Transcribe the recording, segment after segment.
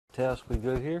Test, we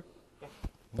good here? Yeah.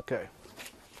 Okay.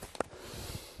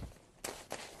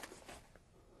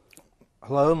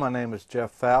 Hello, my name is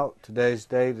Jeff Fout. Today's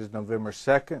date is November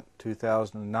 2nd,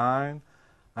 2009.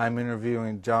 I'm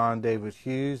interviewing John David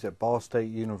Hughes at Ball State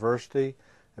University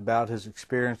about his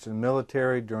experience in the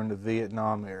military during the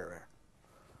Vietnam era.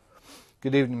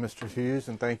 Good evening, Mr. Hughes,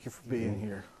 and thank you for being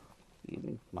here.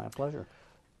 Evening. My pleasure.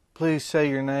 Please say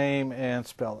your name and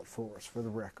spell it for us for the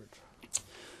record.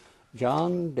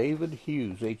 John David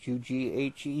Hughes,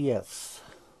 H-U-G-H-E-S.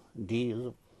 D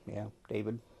is,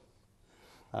 David.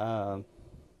 All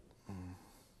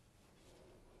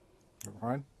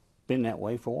right. Been that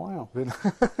way for a while.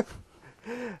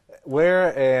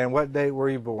 Where and what date were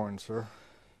you born, sir?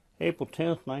 April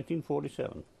 10th,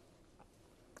 1947.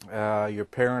 Your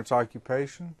parents'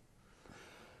 occupation?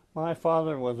 My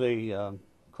father was a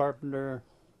carpenter.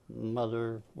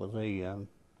 Mother was a,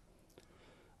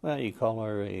 well, you call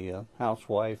her a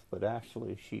housewife, but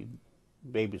actually she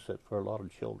babysat for a lot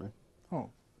of children. Oh.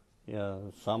 Yeah,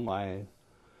 some my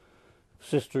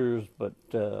sisters, but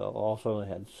also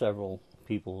had several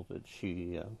people that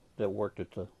she that worked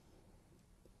at the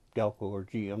Delco or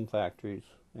GM factories,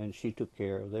 and she took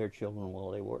care of their children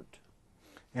while they worked.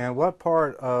 And what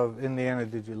part of Indiana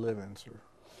did you live in, sir?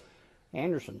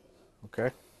 Anderson.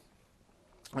 Okay.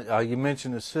 You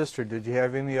mentioned a sister. Did you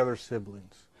have any other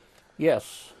siblings?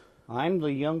 Yes, I'm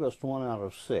the youngest one out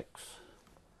of 6.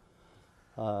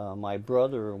 My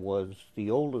brother was the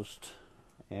oldest,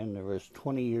 and there was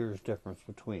 20 years difference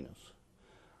between us.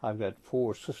 I've got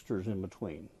 4 sisters in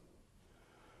between.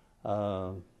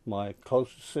 My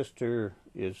closest sister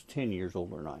is 10 years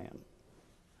older than I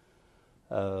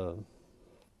am.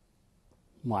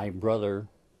 My brother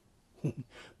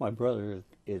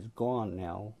is gone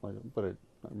now, but the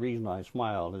reason I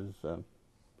smiled is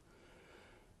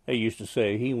they used to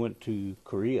say he went to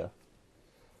Korea,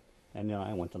 and then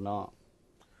I went to Nam.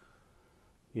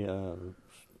 Yeah,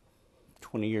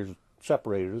 20 years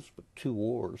separated us, but 2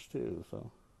 wars too.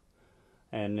 So,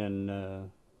 and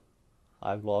then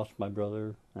I've lost my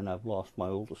brother, and I've lost my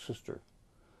oldest sister.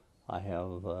 I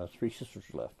have 3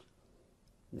 sisters left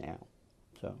now.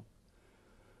 So,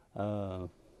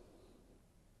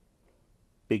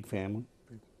 big family.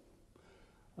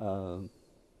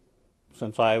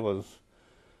 Since I was,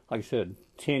 like I said,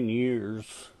 10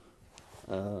 years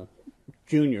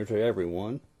junior to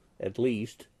everyone, at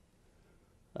least,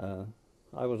 I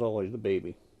was always the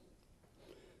baby.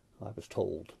 I was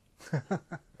told.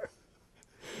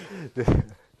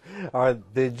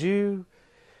 Did you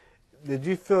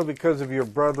feel, because of your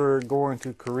brother going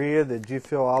to Korea, did you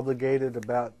feel obligated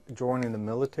about joining the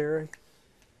military?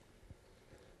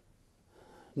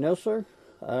 No, sir.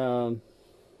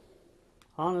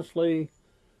 Honestly,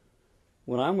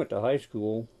 when I went to high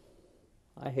school,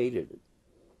 I hated it.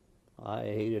 I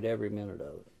hated every minute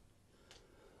of it.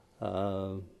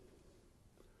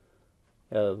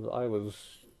 I was,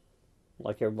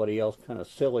 like everybody else, kind of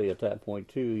silly at that point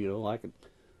too. You know, as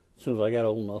soon as I got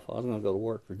old enough, I was going to go to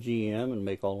work for GM and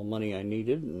make all the money I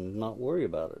needed and not worry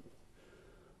about it.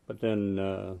 But then,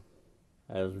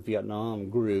 as Vietnam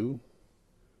grew,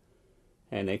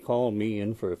 and they called me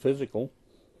in for a physical,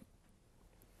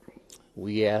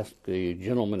 we asked the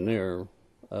gentleman there,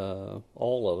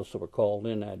 all of us that were called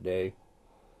in that day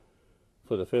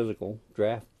for the physical,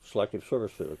 draft selective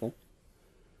service physical,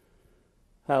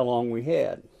 how long we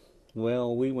had.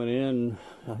 Well, we went in,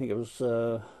 I think it was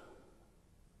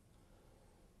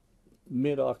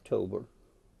mid-October,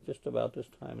 just about this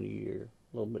time of the year,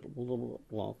 a little bit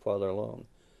farther along.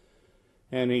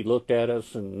 And he looked at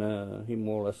us, and he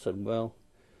more or less said, well,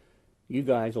 you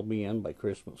guys will be in by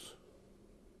Christmas.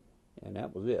 And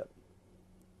that was it.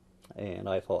 And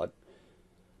I thought,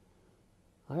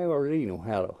 I already know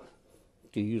how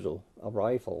to use a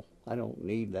rifle. I don't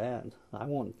need that. I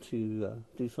want to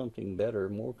do something better,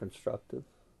 more constructive.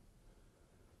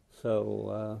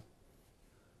 So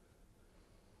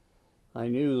I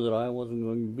knew that I wasn't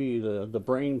going to be the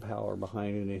brain power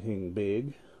behind anything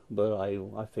big, but I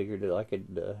figured that I could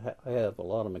have a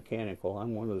lot of mechanical.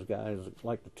 I'm one of those guys that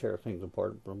like to tear things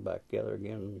apart and put them back together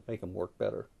again and make them work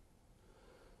better.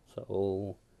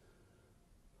 So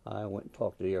I went and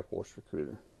talked to the Air Force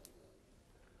recruiter.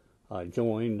 I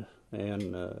joined,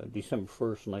 and December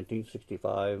 1st,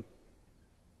 1965,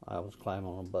 I was climbing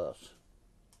on a bus.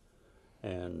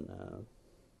 And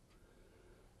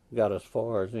got as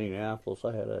far as Indianapolis.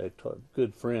 I had a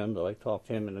good friend that I talked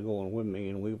him into going with me,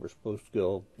 and we were supposed to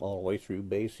go all the way through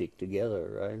basic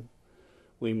together, right?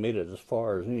 We made it as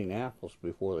far as Indianapolis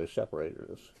before they separated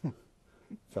us.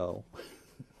 So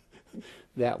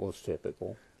that was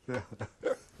typical.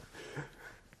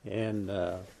 And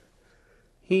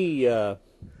He's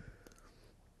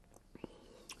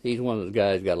one of the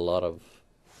guys got a lot of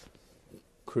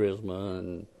charisma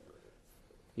and,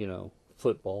 you know,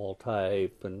 football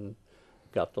type, and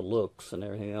got the looks and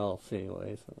everything else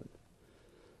anyway. So,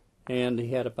 and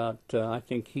he had about, I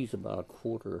think he's about a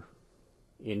quarter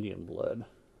Indian blood.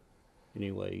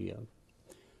 Anyway,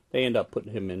 they end up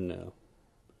putting him in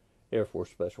Air Force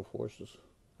Special Forces.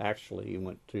 Actually, he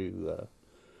went to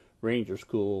Ranger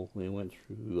School. He went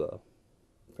through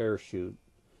parachute.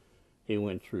 He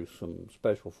went through some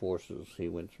Special Forces. He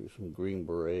went through some Green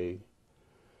Beret.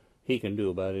 He can do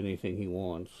about anything he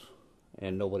wants,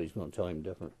 and nobody's going to tell him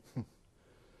different.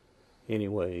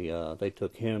 Anyway, they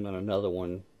took him and another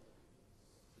one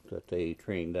that they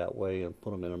trained that way and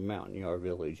put him in a mountain yard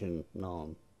village in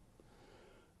Nam.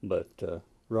 But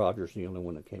Roger's the only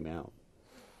one that came out.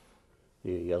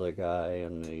 The other guy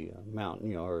and the mountain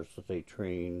yards that they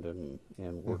trained and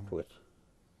worked with,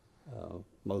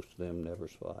 most of them never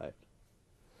survived.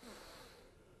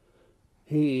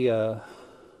 He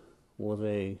was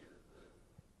a,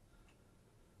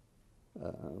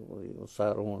 I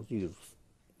don't want to use a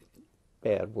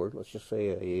bad word, let's just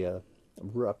say a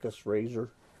ruckus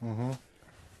raiser.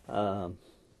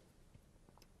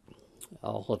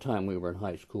 All the time we were in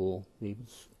high school, he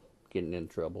was getting in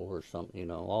trouble or something, you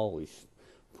know, always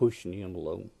pushing the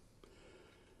envelope.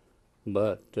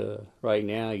 But right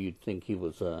now you'd think he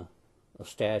was a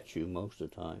statue most of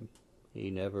the time. He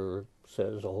never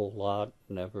says a whole lot,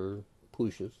 never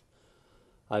pushes.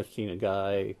 I've seen a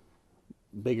guy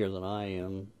bigger than I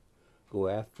am go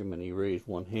after him, and he raised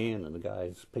one hand and the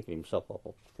guy's picking himself up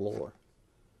off the floor.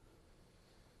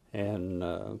 And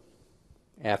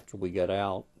after we got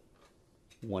out,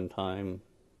 one time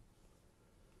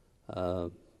I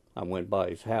went by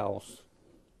his house,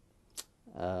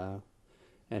 and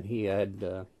he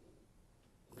had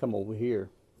come over here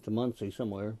to Muncie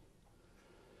somewhere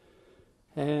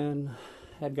and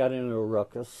had got into a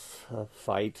ruckus, a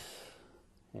fight,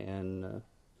 and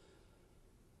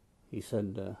he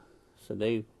said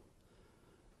they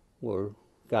were,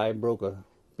 guy broke a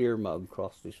beer mug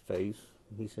across his face.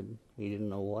 He said he didn't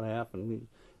know what happened.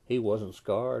 He wasn't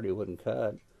scarred, he wasn't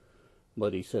cut,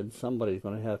 but he said somebody's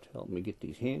going to have to help me get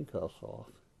these handcuffs off.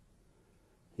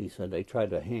 He said they tried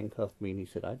to handcuff me, and he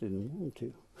said I didn't want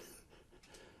to.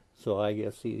 So I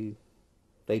guess they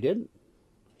didn't.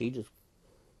 He just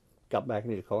got back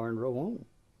in his car and drove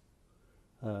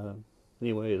home.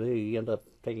 Anyway, they end up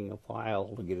taking a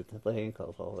file to get the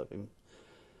handcuffs off of him.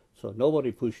 So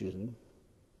nobody pushes him.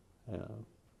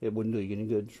 It wouldn't do you any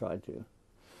good to try to.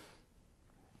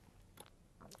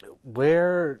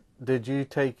 Where did you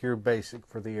take your basic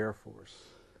for the Air Force?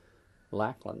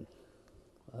 Lackland.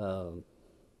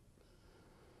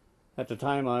 At the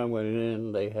time I went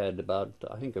in, they had about,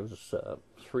 I think it was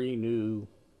 3 new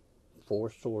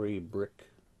 4-story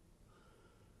brick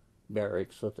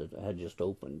barracks that had just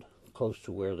opened close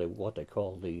to where what they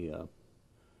call the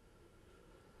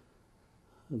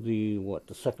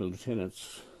second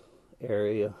lieutenant's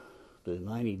area, the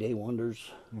 90-day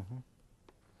wonders.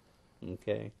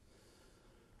 Okay.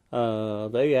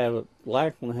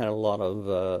 Lackland had a lot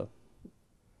of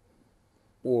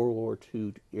World War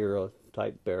II era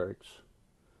type barracks,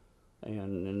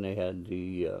 and then they had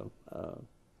the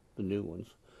new ones.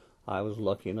 I was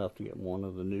lucky enough to get one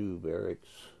of the new barracks,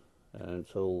 and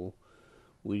so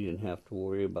we didn't have to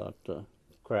worry about the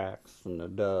cracks and the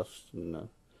dust and the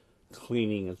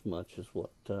cleaning as much as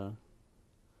what the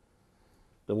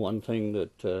one thing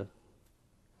that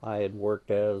I had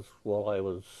worked as while I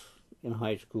was in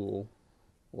high school,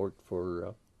 worked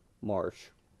for Marsh.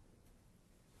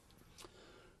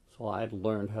 So I'd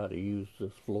learned how to use the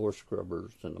floor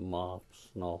scrubbers and the mops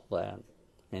and all that,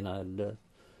 and I'd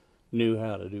knew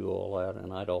how to do all that,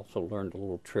 and I'd also learned a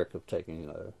little trick of taking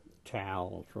a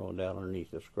towel and throwing it down underneath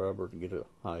the scrubber to get a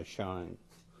high shine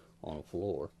on the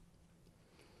floor.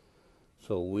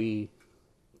 So we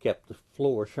kept the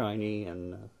floor shiny,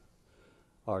 and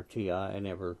RTI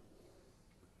never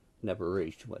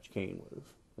raised too much cane with us.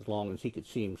 As long as he could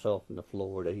see himself in the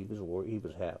floor, that he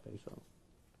was happy. So.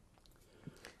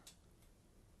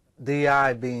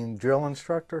 DI being drill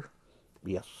instructor?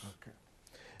 Yes.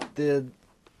 Okay.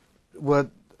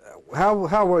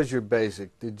 How was your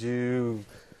basic? Did you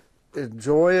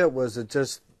enjoy it? Was it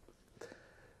just,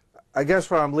 I guess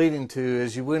what I'm leading to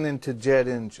is you went into jet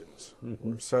engines.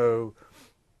 So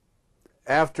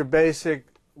after basic,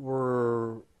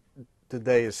 did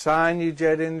they assign you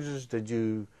jet engines? Did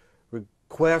you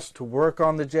request to work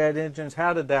on the jet engines?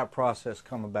 How did that process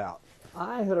come about?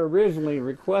 I had originally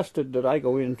requested that I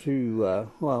go into,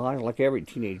 like every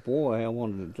teenage boy, I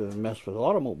wanted to mess with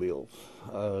automobiles,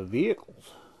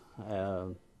 vehicles.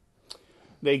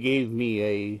 They gave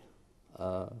me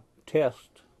a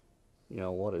test. You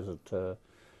know, what is it?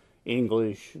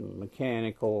 English and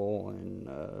mechanical and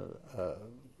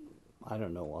I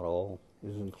don't know what all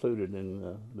is included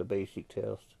in the basic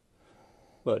test.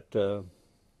 But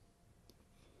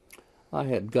I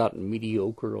had gotten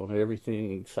mediocre on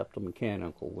everything except the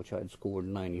mechanical, which I'd scored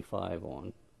 95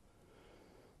 on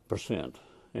 %.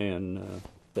 And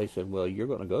they said, well, you're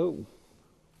going to go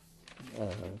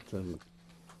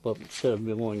but instead of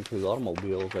going to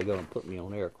automobiles, they're going to put me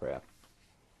on aircraft.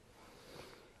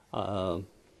 The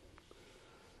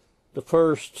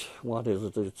first, what is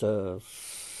it? It's a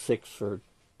 6 or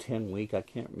 10 week, I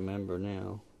can't remember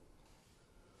now.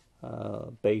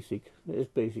 Basic. It's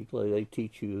basically they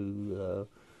teach you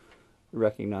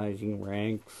recognizing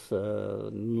ranks,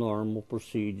 normal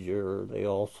procedure. They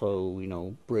also, you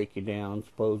know, break you down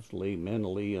supposedly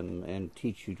mentally and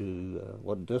teach you to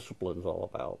what discipline's all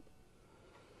about.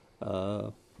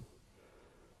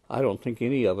 I don't think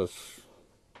any of us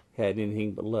had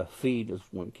anything but left feet as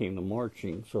when it came to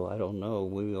marching, so I don't know.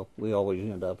 We always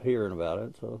end up hearing about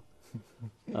it. So,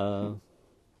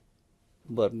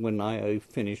 but when I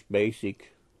finished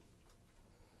basic,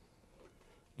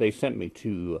 they sent me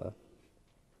to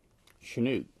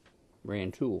Chanute,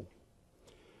 Rantoul,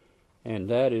 and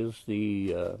that is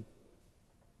the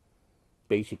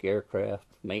basic aircraft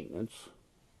maintenance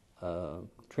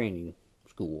training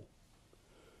school,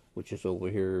 which is over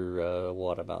here,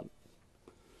 about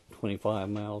 25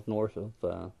 miles north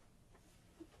of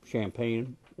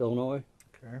Champaign, Illinois.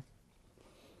 Okay.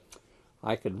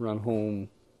 I could run home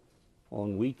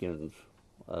on weekends.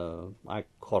 I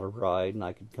caught a ride and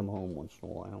I could come home once in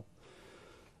a while.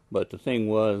 But the thing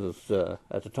was,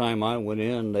 at the time I went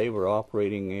in, they were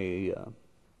operating a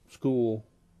school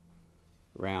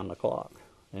round the clock.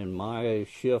 And my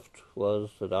shift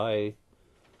was that I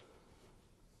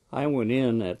went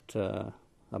in at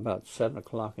about 7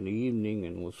 o'clock in the evening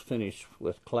and was finished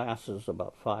with classes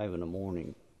about 5 in the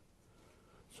morning.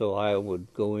 So I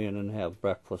would go in and have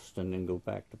breakfast and then go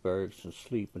back to barracks and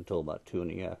sleep until about 2 in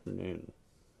the afternoon.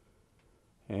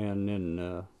 And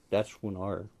then that's when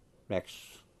our next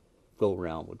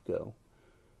go-round would go.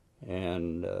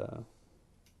 And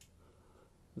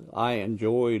I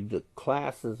enjoyed the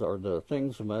classes or the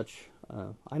things so much,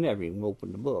 I never even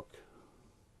opened the book.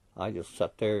 I just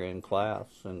sat there in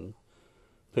class and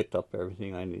picked up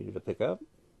everything I needed to pick up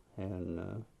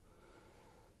and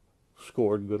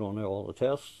scored good on all the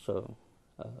tests. So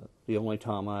the only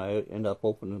time I end up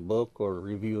opening a book or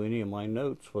review any of my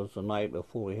notes was the night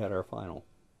before we had our final.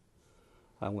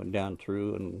 I went down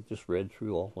through and just read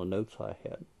through all the notes I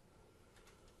had.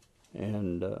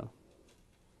 And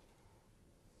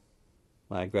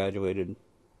I graduated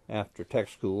after tech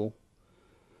school.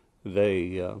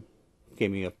 They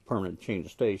gave me a permanent change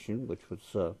of station, which was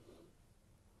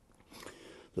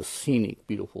the scenic,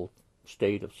 beautiful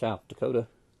state of South Dakota,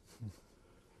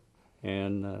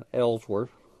 and Ellsworth,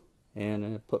 and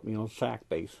it put me on SAC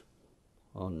base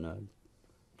on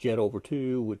Jet Over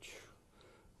 2, which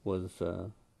was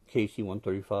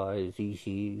KC-135s,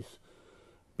 ECs,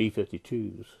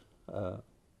 B-52s.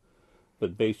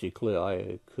 But basically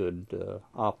I could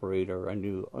operate, or I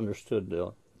understood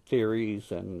the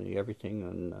theories and everything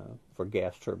and for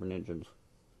gas turbine engines.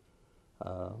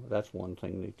 That's one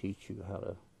thing they teach you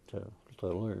how to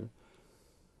learn.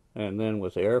 And then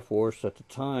with the Air Force at the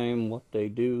time, what they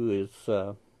do is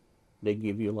they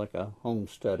give you like a home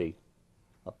study,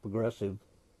 a progressive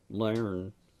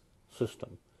learn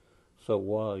system. So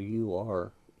while you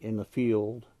are in the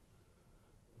field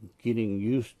getting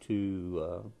used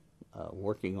to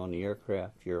working on the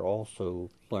aircraft, you're also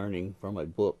learning from a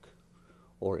book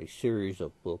or a series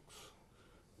of books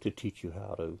to teach you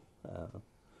how to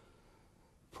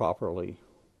properly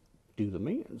do the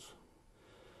maintenance.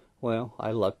 Well, I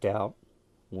lucked out.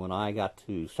 When I got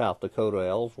to South Dakota,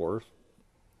 Ellsworth,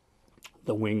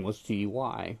 the wing was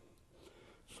TY.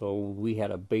 So we had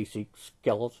a basic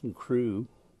skeleton crew,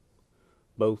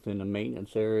 both in the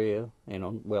maintenance area and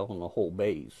on the whole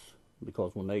base.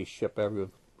 Because when they ship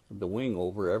the wing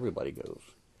over, everybody goes.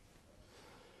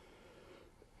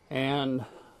 And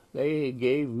they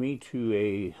gave me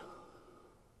to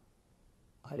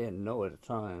I didn't know at the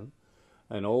time,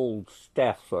 an old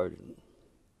staff sergeant.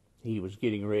 He was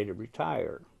getting ready to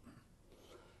retire.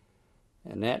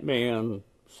 And that man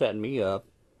set me up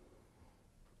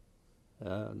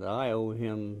that I owe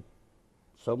him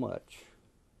so much.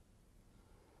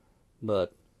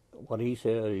 But what he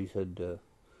said,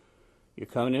 you're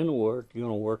coming into work, you're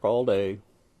going to work all day.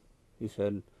 He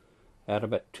said, at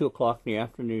about 2 o'clock in the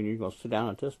afternoon, you're going to sit down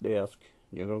at this desk,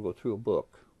 and you're going to go through a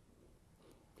book.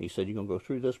 He said, you're going to go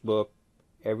through this book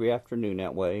every afternoon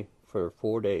that way for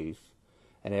 4 days.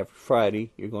 And every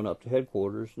Friday, you're going up to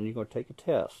headquarters and you're going to take a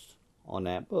test on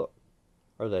that book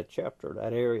or that chapter,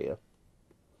 that area.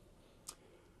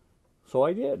 So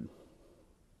I did.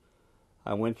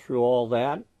 I went through all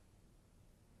that,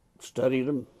 studied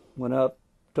them, went up,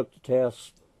 took the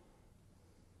test,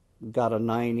 got a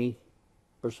 90%,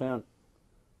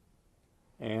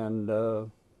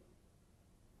 and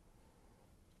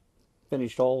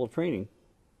finished all the training.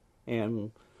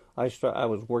 And I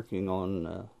was working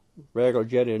on regular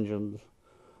jet engines.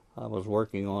 I was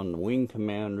working on the wing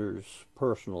commander's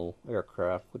personal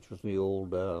aircraft, which was the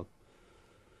old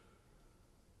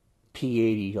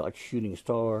P-80, like Shooting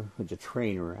Star. It's a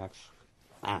trainer,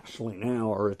 actually now,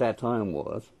 or at that time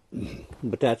was.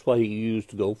 But that's what he used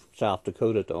to go from South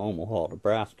Dakota to Omaha,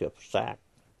 Nebraska for SAC.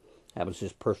 That was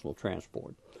his personal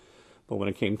transport. But when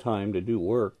it came time to do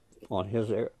work on his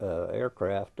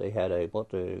aircraft, they had I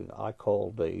worked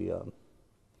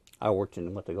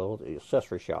in what they call the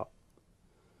accessory shop.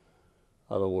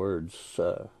 In other words,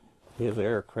 his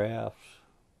aircraft,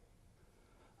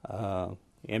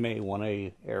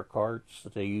 MA-1A air carts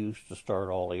that they used to start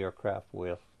all the aircraft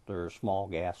with, their small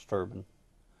gas turbine.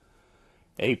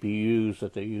 APUs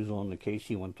that they use on the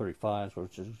KC-135s,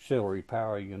 which is auxiliary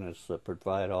power units that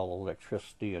provide all the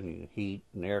electricity and heat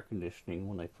and air conditioning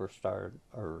when they first start,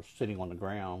 or sitting on the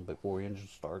ground before the engine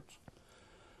starts.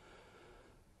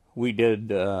 We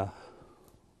did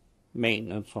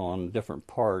maintenance on different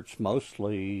parts,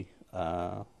 mostly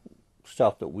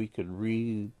stuff that we could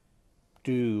redo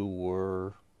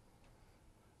were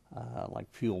like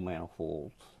fuel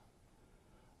manifolds.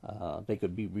 They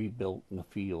could be rebuilt in the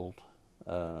field,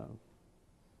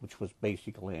 which was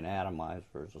basically an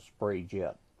atomizer as a spray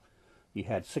jet. You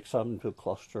had 6 of them to a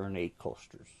cluster and 8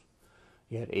 clusters.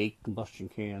 You had 8 combustion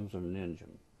cans and an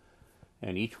engine.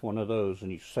 And each one of those,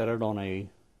 and you set it on a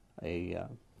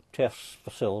test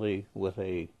facility with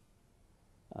a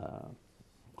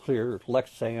clear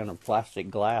Lexan or plastic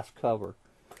glass cover,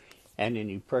 and then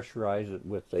you pressurize it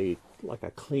with like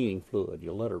a cleaning fluid.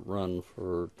 You let it run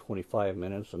for 25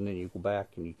 minutes, and then you go back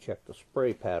and you check the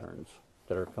spray patterns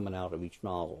that are coming out of each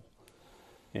nozzle.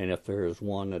 And if there is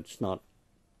one that's not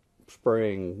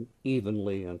spraying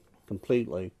evenly and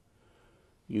completely,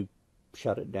 you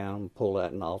shut it down, pull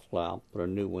that nozzle out, put a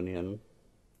new one in,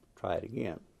 try it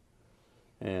again.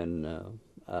 And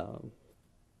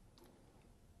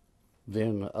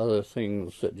then other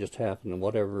things that just happened,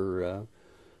 whatever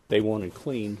they wanted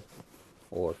cleaned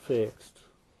or fixed.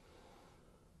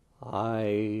 Like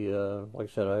I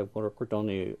said, I worked on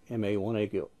the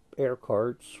MA-1A air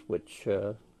carts, which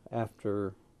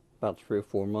after about 3 or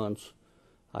 4 months,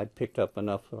 I'd picked up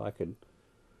enough that I could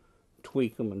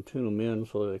tweak them and tune them in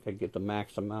so that I could get the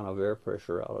max amount of air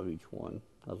pressure out of each one.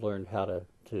 I learned how to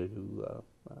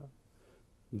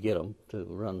get them to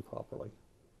run properly.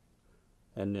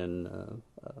 And then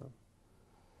it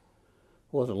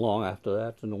wasn't long after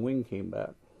that, then the wing came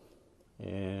back,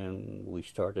 and we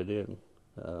started in.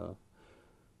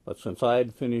 But since I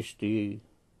had finished the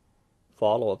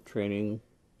follow-up training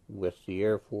with the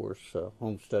Air Force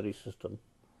Home Study System,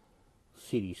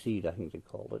 CDC, I think they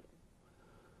called it,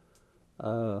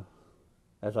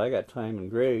 as I got time and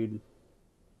grade,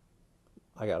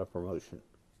 I got a promotion.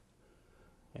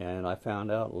 And I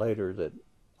found out later that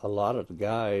a lot of the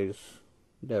guys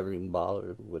never even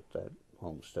bothered with that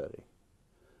home study.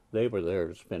 They were there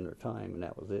to spend their time, and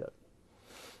that was it.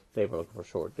 They were looking for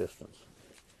short distance.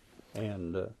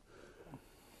 And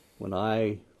when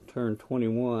I turned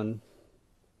 21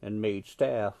 and made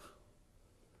staff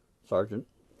sergeant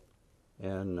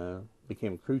and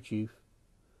became crew chief,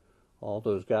 all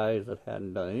those guys that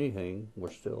hadn't done anything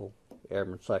were still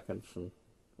airman seconds and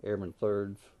airman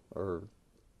thirds or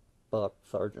buck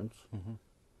sergeants. Mm-hmm.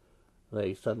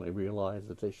 They suddenly realized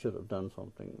that they should have done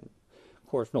something. Of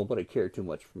course, nobody cared too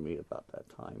much for me about that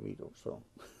time either. So,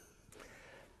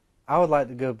 I would like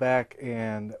to go back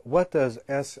and what does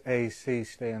SAC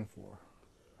stand for?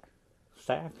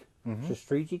 SAC,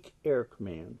 Strategic Air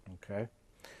Command. Okay.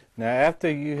 Now, after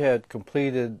you had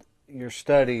completed your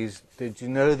studies, did you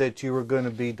know that you were going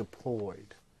to be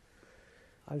deployed?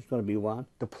 I was going to be what?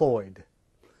 Deployed.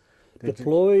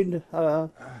 Deployed?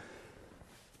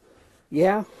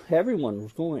 Yeah, everyone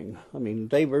was going. I mean,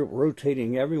 they were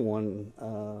rotating everyone,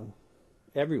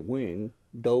 every wing,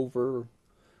 Dover,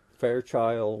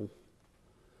 Fairchild,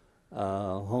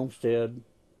 Homestead,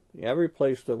 every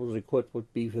place that was equipped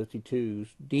with B-52s,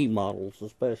 D models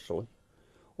especially,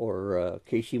 or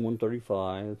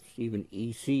KC-135s, even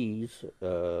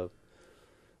ECs,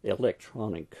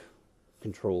 electronic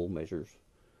control measures,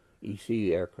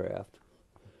 EC aircraft.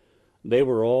 They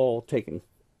were all taking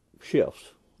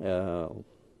shifts. Some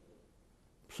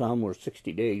were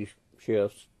 60-day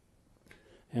shifts,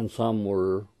 and some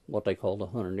were what they called a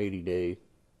 180-day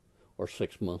or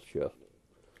 6-month shift.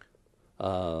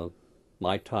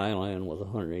 My Thailand was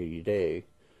 180-day.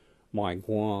 My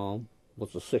Guam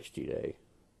was a 60-day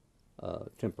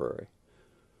temporary.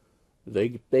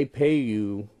 They pay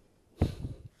you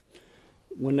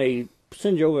when they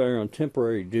send you over there on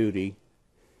temporary duty.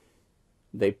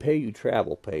 They pay you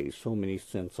travel pay, so many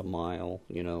cents a mile,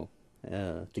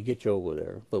 to get you over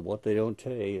there. But what they don't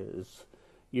tell you is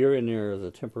you're in there as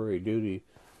a temporary duty.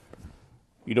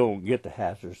 You don't get the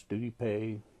hazardous duty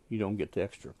pay. You don't get the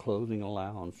extra clothing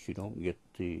allowance. You don't get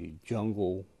the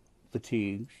jungle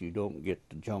fatigues. You don't get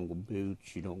the jungle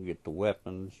boots. You don't get the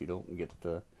weapons. You don't get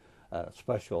the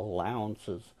special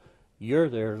allowances. You're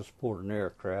there to support an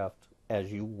aircraft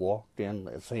as you walked in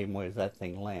the same way as that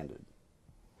thing landed.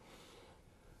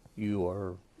 You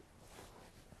are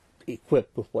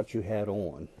equipped with what you had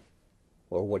on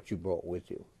or what you brought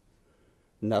with you.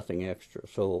 Nothing extra.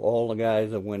 So all the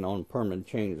guys that went on permanent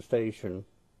change of station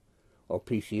or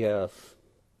PCS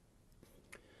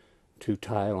to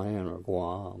Thailand or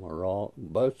Guam or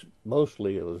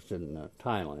mostly it was in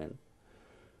Thailand.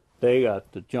 They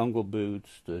got the jungle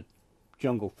boots, the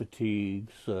jungle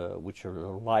fatigues, which are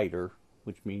lighter,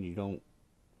 which mean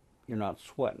you're not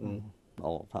sweating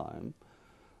all the time.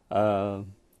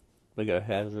 They got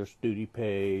hazardous duty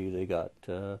pay. They got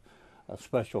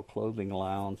special clothing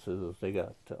allowances. They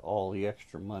got all the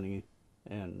extra money,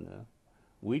 and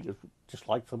we just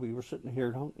like we were sitting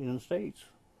here in the States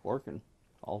working,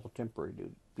 all the temporary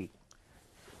duty people.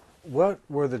 What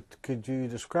were could you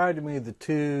describe to me the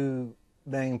two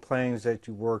main planes that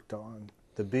you worked on?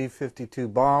 The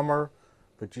B-52 bomber,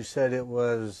 but you said it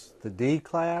was the D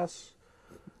class?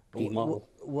 D model.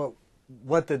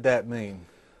 What did that mean?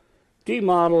 D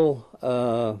model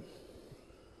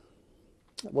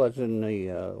was in the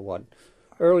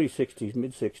early 60s,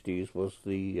 mid 60s was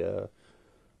the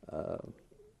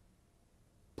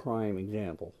prime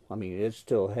example. I mean, it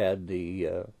still had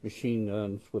the machine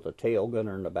guns with a tail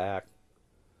gunner in the back,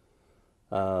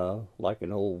 like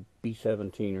an old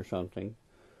B-17 or something.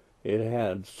 It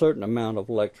had a certain amount of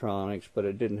electronics, but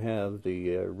it didn't have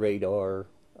the radar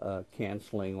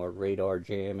canceling or radar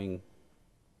jamming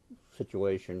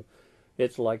situation.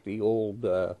 It's like the old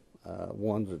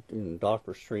ones that in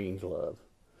Dr. Strangelove.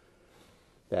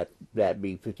 That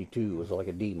B-52 was like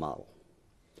a D model.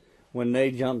 When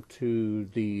they jumped to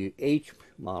the H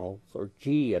models, or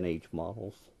G and H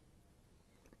models,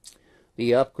 they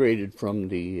upgraded from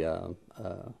the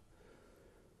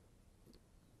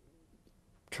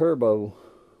turbo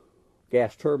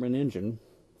gas turbine engine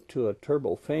to a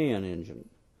turbofan engine,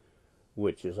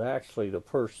 which is actually the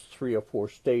first 3 or 4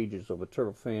 stages of a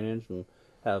turbofan engine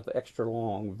have extra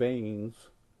long vanes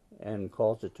and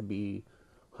cause it to be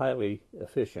highly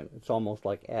efficient. It's almost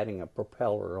like adding a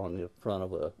propeller on the front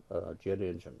of a jet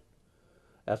engine.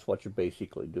 That's what you're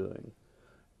basically doing.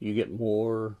 You get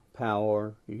more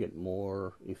power, you get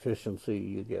more efficiency,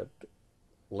 you get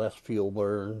less fuel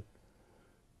burn,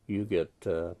 you get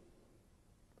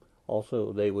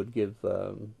also they would give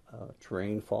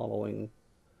terrain following.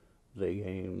 They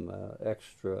gave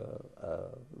extra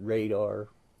radar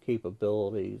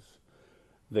capabilities.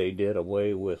 They did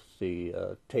away with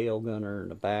the tail gunner in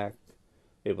the back.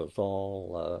 It was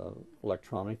all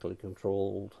electronically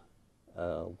controlled.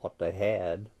 What they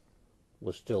had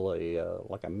was still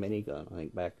like a minigun, I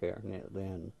think, back there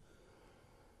then.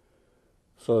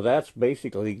 So that's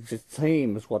basically the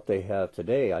same as what they have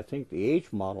today. I think the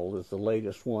H model is the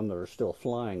latest one that are still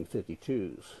flying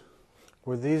 52s.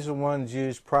 Were these the ones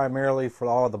used primarily for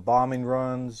all the bombing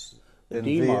runs? The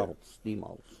D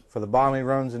models. For the bombing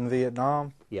runs in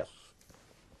Vietnam? Yes.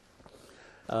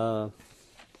 Those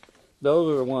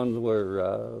are the ones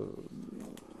where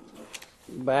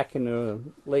back in the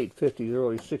late 50s,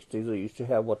 early 60s, they used to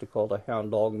have what they called the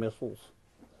Hound Dog missiles,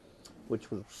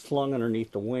 which was slung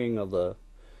underneath the wing of the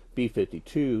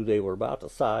B-52. They were about the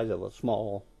size of a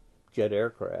small jet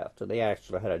aircraft. And they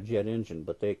actually had a jet engine,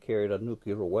 but they carried a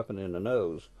nuclear weapon in the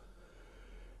nose.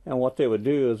 And what they would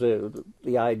do is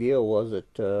the idea was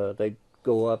that they'd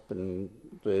go up and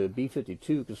the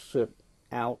B-52 could sit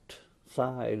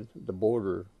outside the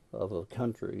border of a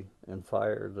country and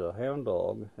fire the Hound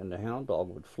Dog, and the Hound Dog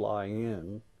would fly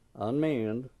in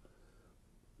unmanned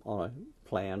on a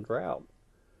planned route.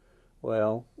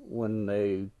 Well, when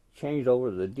they changed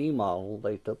over to the D model,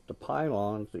 they took the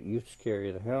pylons that used to carry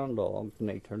the Hound Dogs and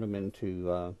they turned them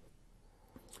into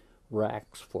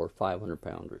racks for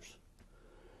 500-pounders.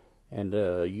 And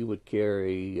you would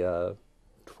carry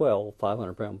 12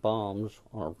 500-pound bombs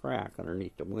on a rack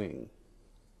underneath the wing.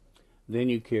 Then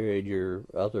you carried your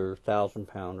other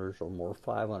 1,000-pounders or more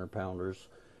 500-pounders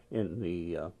in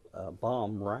the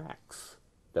bomb racks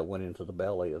that went into the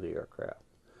belly of the aircraft.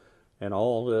 And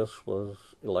all this was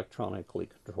electronically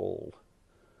controlled.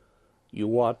 You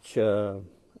watch them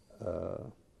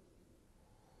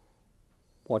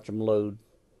load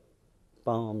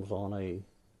bombs on a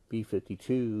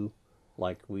B-52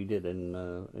 like we did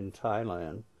in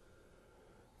Thailand.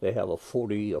 They have a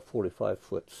 40 or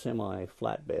 45-foot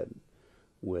semi-flatbed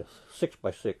with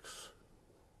 6x6,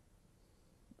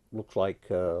 looks like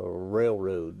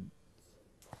railroad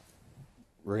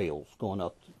rails going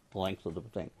up the length of the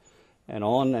thing. And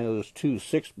on those two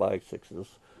 6x6s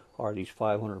are these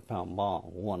 500-pound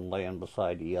bombs, one laying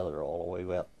beside the other all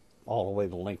the way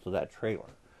the length of that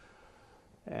trailer.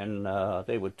 And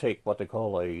they would take what they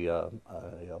call a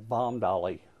bomb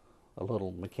dolly, a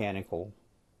little mechanical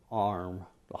arm,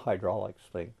 the hydraulics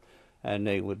thing, and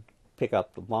they would pick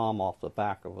up the bomb off the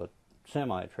back of a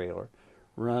semi-trailer,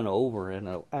 run over,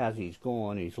 and as he's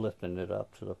going, he's lifting it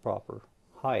up to the proper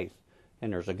height.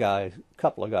 And there's a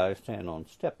couple of guys standing on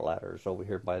step ladders over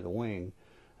here by the wing,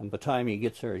 and by the time he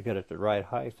gets there, he's got it the right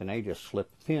height, and they just slip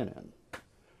the pin in.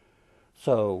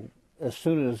 So as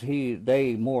soon as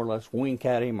they more or less wink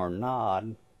at him or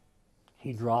nod,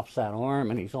 he drops that arm,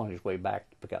 and he's on his way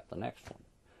back to pick up the next one.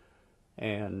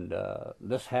 And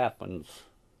this happens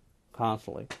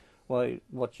constantly. Well,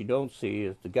 what you don't see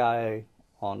is the guy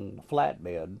on the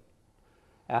flatbed,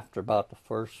 after about the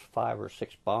first 5 or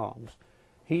 6 bombs,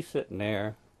 he's sitting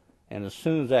there, and as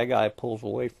soon as that guy pulls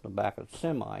away from the back of the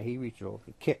semi, he reaches over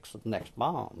and kicks the next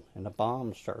bomb, and the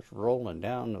bomb starts rolling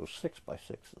down those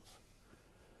 6x6s.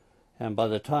 And by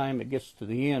the time it gets to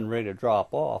the end, ready to drop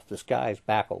off, this guy's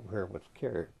back over here with the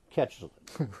carrier, catches it.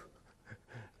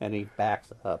 And he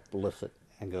backs up, lifts it,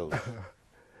 and goes.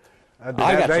 Did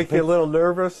that make you a little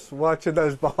nervous watching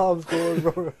those bombs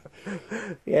going?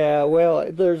 Yeah,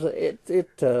 well, those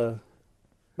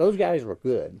guys were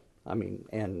good. I mean,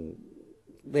 and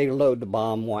they load the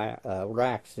bomb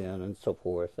racks in and so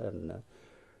forth, and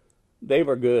they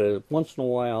were good. Once in a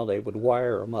while, they would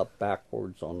wire them up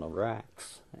backwards on the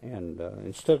racks, and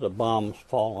instead of the bombs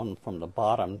falling from the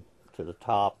bottom to the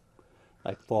top,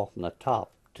 they fall from the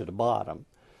top to the bottom,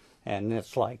 and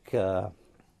it's like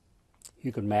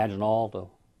you can imagine all the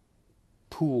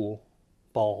pool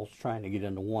balls trying to get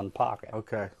into one pocket.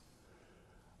 Okay.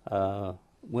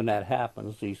 When that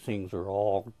happens, these things are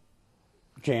all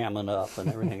jamming up and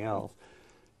everything else.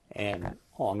 And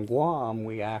on Guam,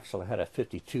 we actually had a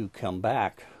 52 come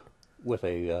back with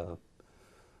a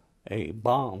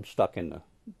bomb stuck in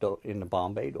the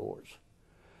bomb bay doors.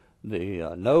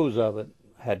 The nose of it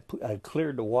had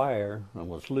cleared the wire and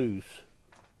was loose.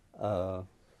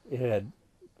 It had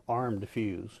armed the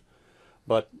fuse,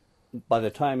 but by the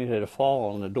time it had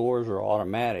fallen, the doors were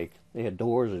automatic. They had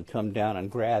doors that come down and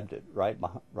grabbed it right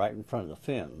in front of the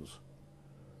fins.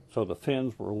 So the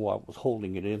fins were what was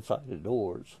holding it inside the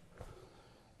doors.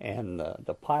 And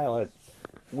the pilot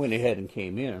went ahead and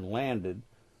came in and landed.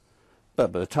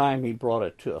 But by the time he brought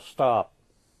it to a stop,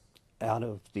 out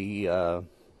of the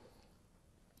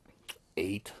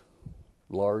 8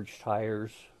 large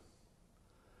tires,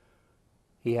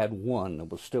 he had one that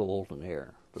was still holding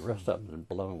air. The rest of them had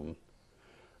blown.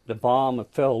 The bomb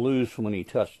fell loose when he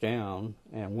touched down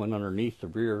and went underneath the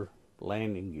rear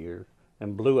landing gear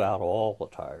and blew out all the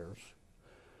tires.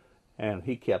 And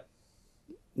he kept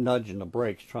nudging the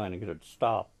brakes trying to get it to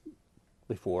stop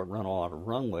before it ran out of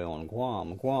runway on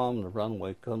Guam. Guam, the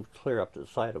runway comes clear up to the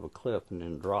side of a cliff and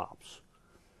then drops.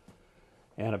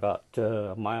 And about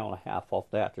a mile and a half off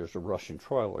that, there's a Russian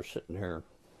trawler sitting there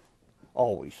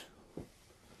always,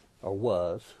 or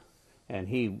was,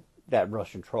 and that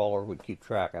Russian trawler would keep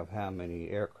track of how many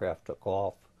aircraft took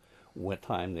off, what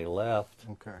time they left,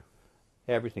 okay,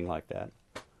 everything like that.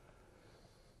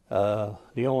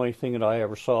 The only thing that I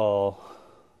ever saw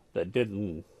that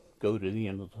didn't go to the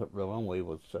end of the runway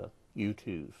was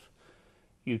U-2s.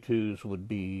 U-2s would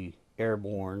be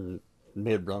airborne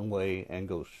mid-runway and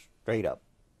go straight up.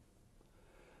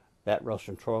 That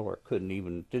Russian trawler didn't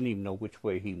even know which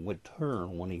way he would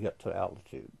turn when he got to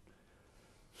altitude.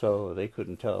 So they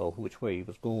couldn't tell which way he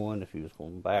was going, if he was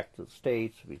going back to the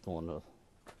States, if he was going to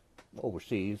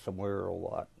overseas somewhere or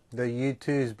what. The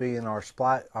U-2s being our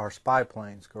spy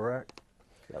planes, correct?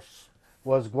 Yes.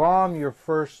 Was Guam your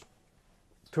first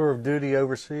tour of duty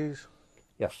overseas?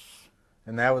 Yes.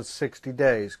 And that was 60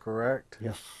 days, correct?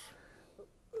 Yes.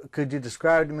 Could you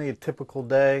describe to me a typical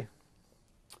day?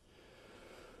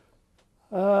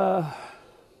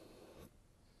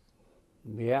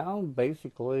 Yeah,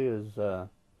 basically is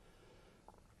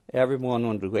everyone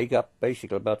wanted to wake up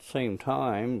basically about the same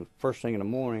time, first thing in the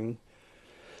morning.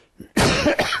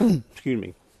 Excuse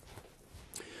me.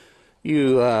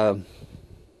 You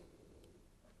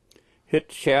hit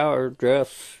the shower,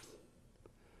 dress,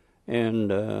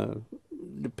 and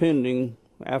depending,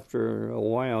 after a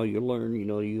while you learn,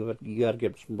 you got to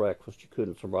get some breakfast. You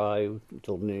couldn't survive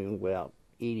until noon without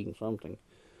eating something.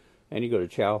 And you go to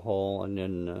chow hall, and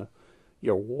then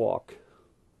your walk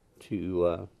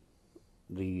to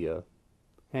the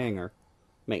hangar,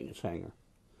 maintenance hangar,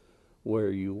 where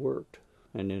you worked,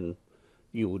 and then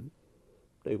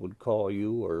they would call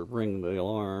you or ring the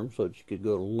alarm so that you could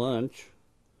go to lunch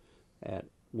at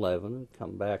 11 and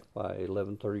come back by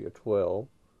 11:30 or 12.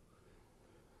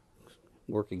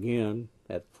 Work again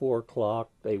at 4 o'clock.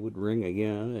 They would ring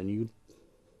again, and you'd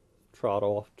trot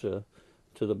off to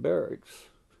the barracks.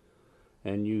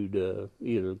 And you'd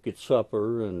either get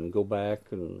supper and go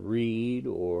back and read,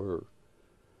 or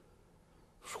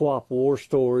swap war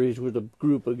stories with a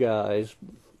group of guys.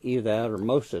 Either that, or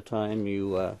most of the time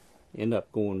you end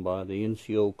up going by the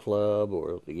NCO club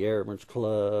or the Airmen's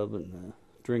club and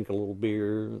drink a little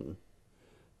beer and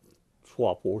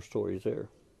swap war stories there.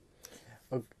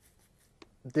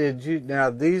 Did you, now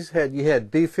these you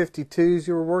had B-52s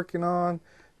you were working on?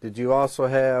 Did you also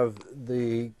have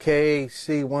the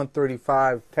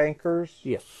KC-135 tankers?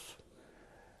 Yes.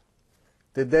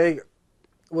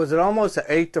 Was it almost an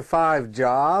 8 to 5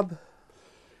 job?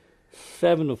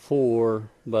 7 to 4,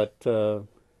 but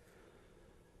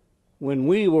when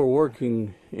we were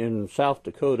working in South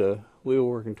Dakota, we were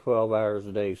working 12 hours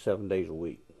a day, 7 days a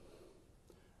week.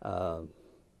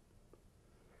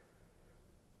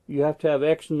 You have to have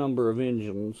X number of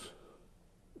engines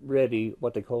ready,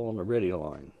 what they call on the ready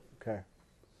line. Okay.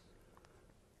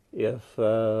 If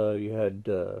you had,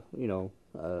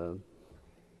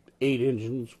 8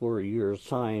 engines where you're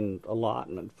assigned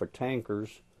allotment for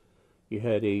tankers, you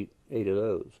had eight of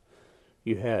those.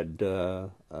 You had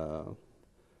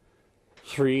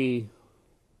 3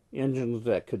 engines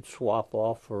that could swap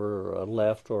off for a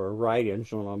left or a right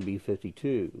engine on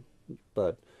B-52,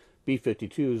 but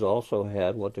B-52s also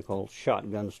had what they call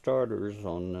shotgun starters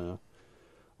on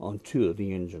 2 of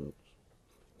the engines,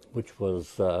 which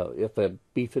was if a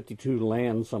B-52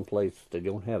 lands someplace they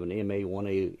don't have an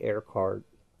MA-1A air cart,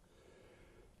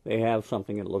 they have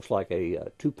something that looks like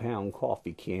a 2-pound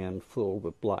coffee can full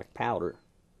with black powder,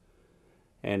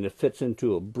 and it fits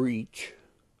into a breech,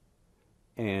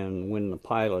 and when the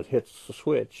pilot hits the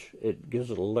switch, it gives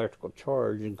it an electrical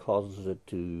charge and causes it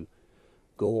to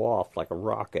go off like a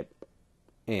rocket,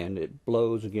 and it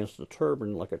blows against the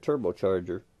turbine like a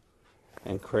turbocharger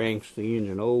and cranks the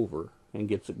engine over and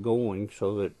gets it going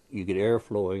so that you get air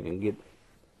flowing and get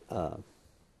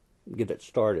it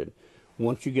started.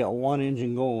 Once you get one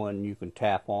engine going, you can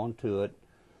tap onto it,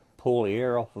 pull the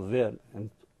air off of it,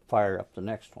 and fire up the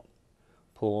next one.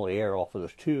 Pull the air off of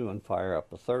those 2 and fire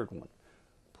up the 3rd one.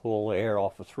 Pull the air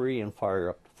off of 3 and fire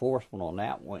up the 4th one on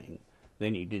that wing.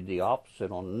 Then you did the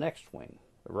opposite on the next wing.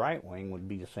 The right wing would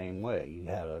be the same way. You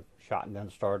had a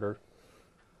shotgun starter,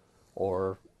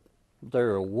 or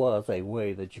there was a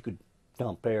way that you could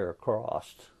dump air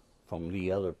across from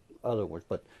the other ones.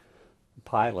 But the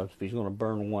pilot, if he's going to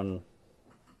burn one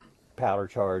powder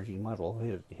charge, you might as well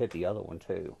hit the other one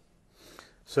too.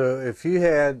 So if you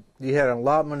had an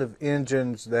allotment of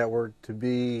engines that were to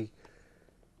be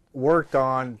worked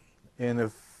on,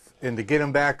 and to get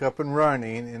them back up and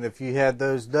running, and if you had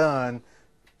those done,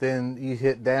 then you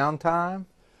hit downtime?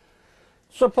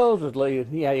 Supposedly,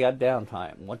 yeah, you got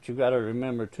downtime. What you got to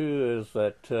remember too is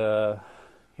that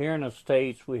here in the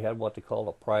States we had what they call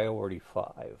a priority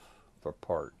 5 for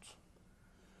parts.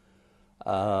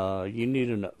 You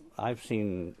need I've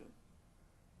seen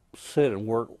sit and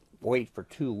wait for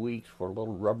 2 weeks for a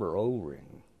little rubber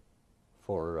O-ring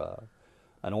for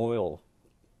an oil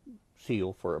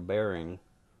seal for a bearing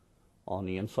on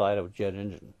the inside of a jet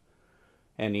engine.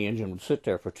 And the engine would sit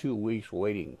there for 2 weeks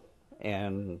waiting.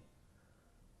 And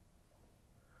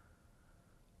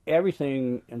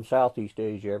everything in Southeast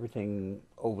Asia, everything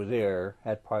over there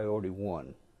had priority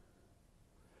 1.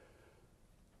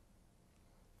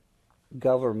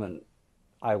 Government,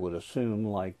 I would assume,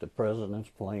 like the president's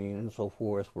plane and so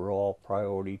forth, were all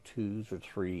priority 2s or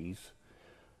 3s.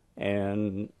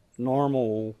 And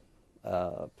normal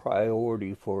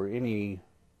priority for any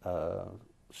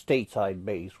stateside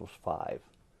base was 5.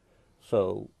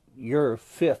 So you're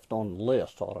 5th on the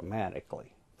list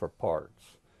automatically for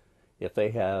parts. If they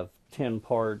have 10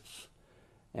 parts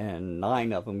and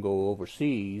 9 of them go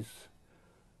overseas,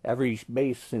 every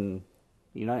base in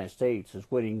the United States is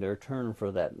waiting their turn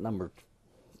for that number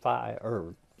 5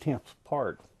 or 10th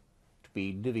part to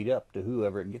be divvied up to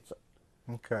whoever gets it.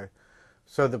 Okay.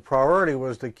 So the priority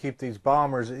was to keep these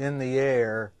bombers in the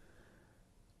air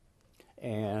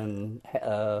and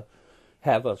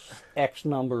have a X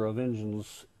number of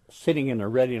engines sitting in a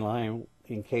ready line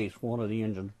in case one of the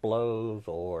engines blows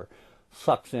or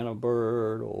sucks in a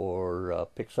bird or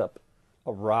picks up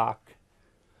a rock.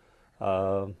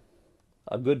 A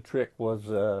good trick was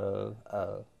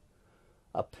a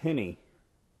penny.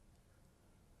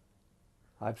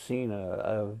 I've seen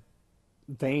a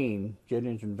vane, jet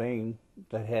engine vane,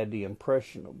 that had the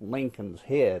impression of Lincoln's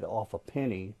head off a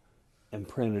penny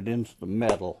imprinted into the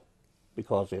metal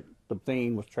because the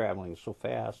vane was traveling so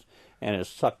fast, and it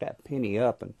sucked that penny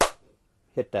up and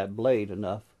hit that blade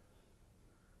enough.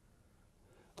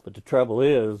 But the trouble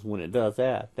is, when it does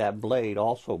that, that blade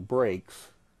also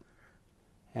breaks,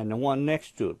 and the one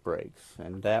next to it breaks,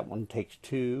 and that one takes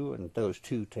 2, and those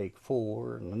 2 take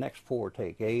 4, and the next 4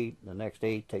 take 8, and the next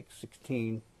 8 takes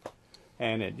 16,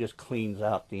 and it just cleans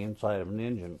out the inside of an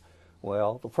engine.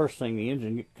 Well, the first thing the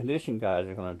engine condition guys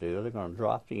are going to do, they're going to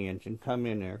drop the engine, come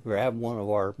in there, grab one of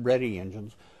our ready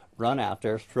engines, run out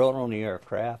there, throw it on the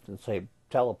aircraft, and say,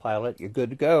 tell the pilot, you're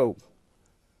good to go.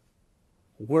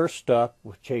 We're stuck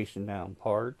with chasing down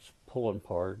parts, pulling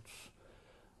parts.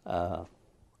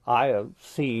 I have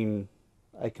seen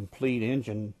a complete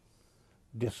engine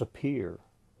disappear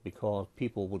because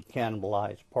people would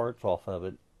cannibalize parts off of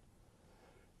it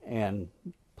and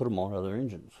put them on other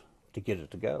engines to get it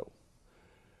to go.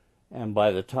 And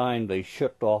by the time they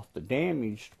shipped off the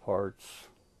damaged parts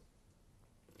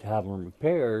to have them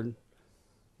repaired,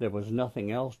 there was nothing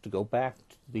else to go back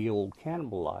to the old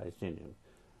cannibalized engine.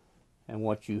 And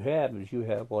what you have is you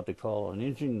have what they call an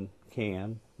engine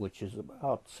can, which is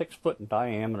about 6 foot in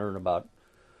diameter and about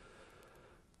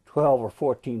 12 or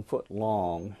 14 foot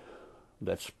long,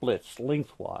 that splits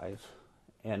lengthwise.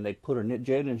 And they put a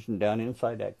jet engine down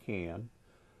inside that can.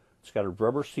 It's got a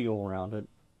rubber seal around it.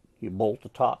 You bolt the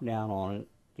top down on it,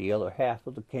 the other half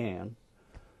of the can,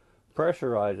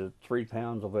 pressurize it 3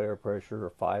 pounds of air pressure or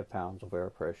 5 pounds of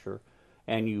air pressure,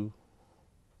 and you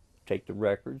take the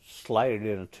records, slide it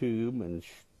in a tube and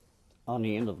on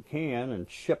the end of the can and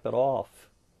ship it off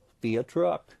via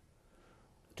truck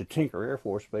to Tinker Air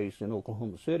Force Base in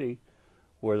Oklahoma City,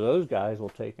 where those guys will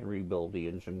take and rebuild the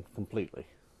engine completely.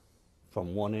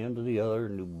 From one end to the other,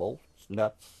 new bolts,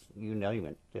 nuts, you name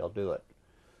it, they'll do it.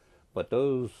 But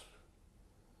those,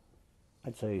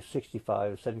 I'd say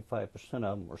 65-75% of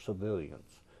them were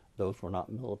civilians. Those were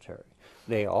not military.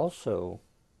 They also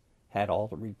had all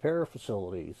the repair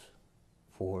facilities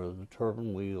for the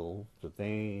turbine wheels, the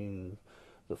vanes,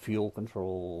 the fuel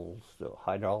controls, the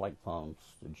hydraulic pumps,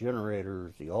 the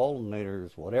generators, the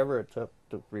alternators, whatever it took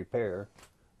to repair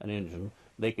an engine,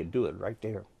 they could do it right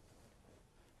there.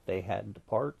 They had the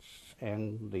parts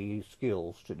and the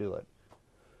skills to do it.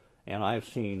 And I've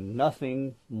seen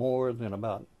nothing more than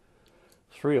about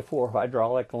 3 or 4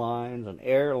 hydraulic lines, an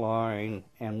air line,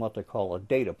 and what they call a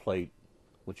data plate,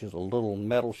 which is a little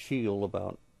metal shield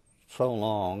about so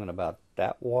long and about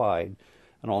that wide.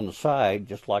 And on the side,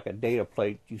 just like a data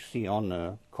plate you see on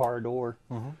the car door,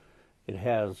 it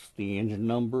has the engine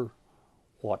number,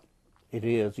 what it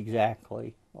is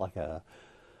exactly, like a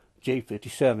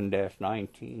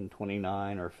J57-19,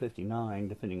 29, or 59,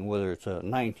 depending on whether it's a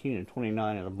 19 and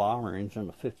 29 is a bomber engine,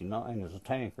 a 59 is a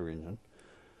tanker engine.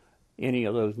 Any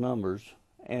of those numbers,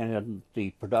 and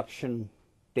the production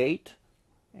date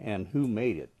and who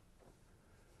made it.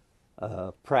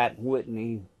 Pratt &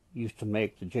 Whitney used to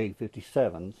make the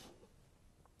J57s,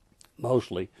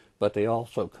 mostly, but they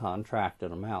also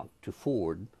contracted them out to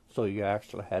Ford, so you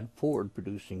actually had Ford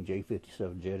producing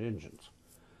J57 jet engines.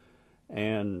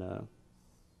 And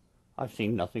I've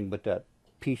seen nothing but that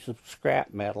piece of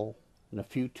scrap metal and a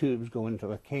few tubes go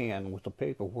into a can with the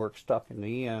paperwork stuck in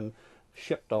the end,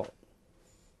 shipped on,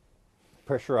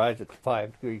 pressurized at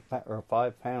 5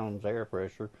 pounds air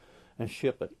pressure, and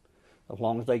ship it. As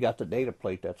long as they got the data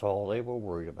plate, that's all they were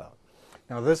worried about.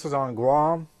 Now this is on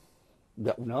Guam?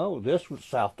 No, this was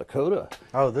South Dakota.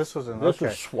 Oh, this was in, This okay.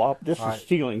 was swap. This All is right.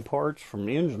 stealing parts from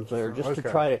engines there, just to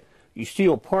Okay. try to. You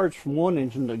steal parts from one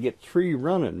engine to get 3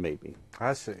 running, maybe.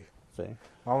 I see. See?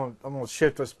 I'm going to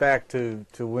shift us back to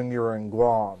when you were in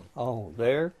Guam. Oh,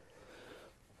 there.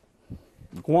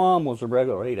 Guam was a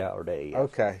regular 8-hour day. Yes.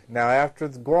 Okay. Now after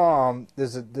the Guam,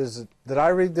 did I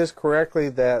read this correctly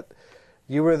that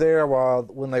you were there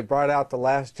when they brought out the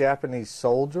last Japanese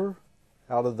soldier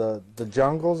out of the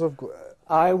jungles of?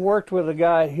 I worked with a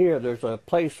guy here. There's a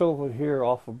place over here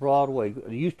off of Broadway.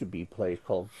 It used to be a place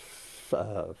called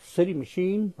City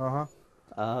Machine.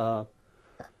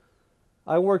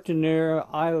 I worked in there.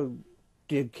 I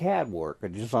did CAD work,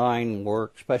 design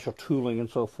work, special tooling and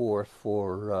so forth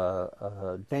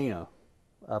for Dana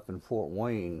up in Fort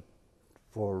Wayne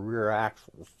for rear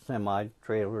axles,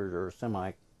 semi-trailers or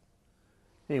semi.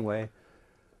 Anyway,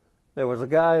 there was a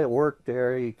guy that worked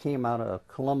there. He came out of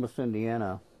Columbus,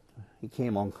 Indiana. He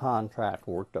came on contract,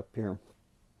 worked up here.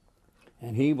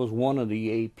 And he was one of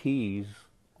the APs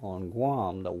on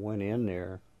Guam that went in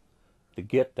there to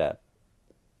get that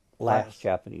last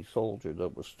Japanese soldier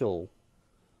that was still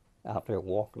out there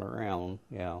walking around,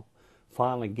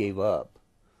 finally gave up.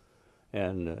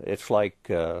 And it's like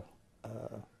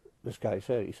this guy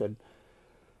said, he said,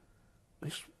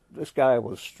 this guy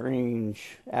was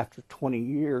strange after 20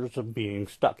 years of being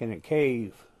stuck in a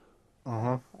cave.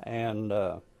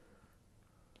 And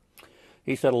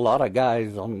he said a lot of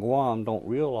guys on Guam don't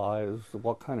realize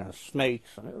what kind of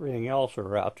snakes and everything else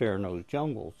are out there in those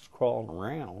jungles crawling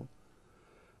around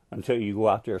until you go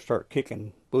out there and start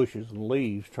kicking bushes and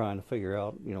leaves trying to figure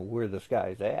out, where this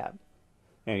guy's at.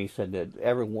 And he said that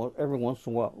every once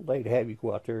in a while they'd have you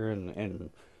go out there and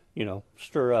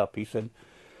stir up. He said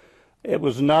it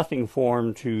was nothing for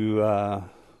him to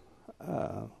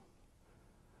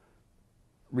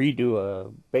redo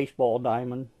a baseball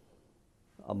diamond,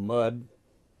 a mud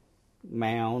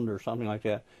mound or something like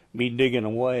that, be digging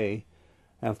away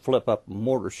and flip up a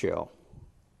mortar shell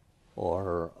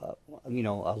or a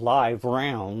live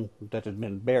round that had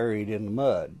been buried in the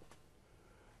mud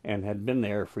and had been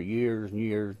there for years and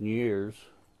years and years,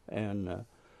 and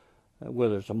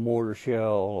whether it's a mortar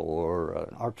shell or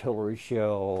an artillery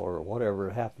shell or whatever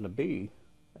it happened to be.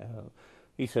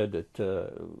 He said that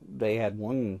they had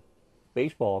one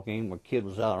baseball game where a kid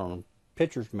was out on a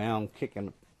pitcher's mound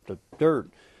kicking the dirt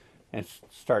and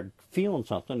started feeling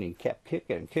something. He kept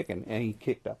kicking and kicking, and he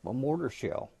kicked up a mortar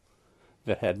shell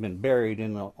that had been buried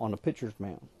on a pitcher's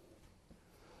mound.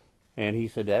 And he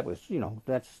said that was,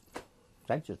 that's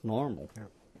just normal. Yeah.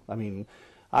 I mean,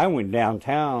 I went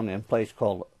downtown in a place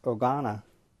called Ogana,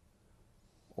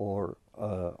 or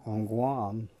on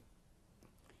Guam.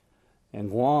 And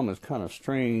Guam is kind of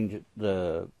strange.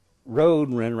 The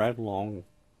road ran right along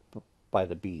by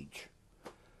the beach.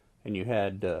 And you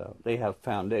had, they have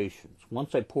foundations.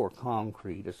 Once they pour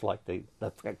concrete, it's like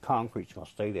that concrete's going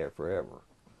to stay there forever.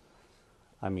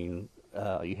 I mean,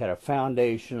 you had a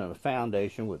foundation and a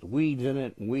foundation with weeds in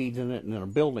it, and then a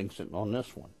building sitting on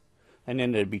this one. And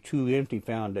then there'd be two empty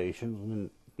foundations,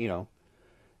 and,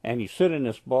 and you sit in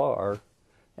this bar,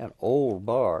 an old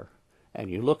bar,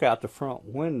 and you look out the front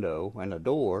window and the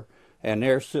door, and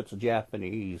there sits a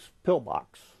Japanese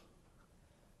pillbox.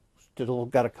 Still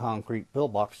got a concrete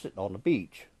pillbox sitting on the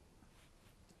beach,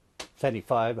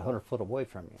 75, 100 foot away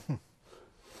from you.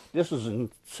 This is in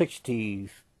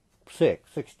 66,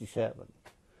 67.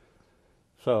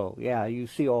 So, yeah, you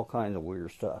see all kinds of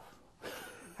weird stuff.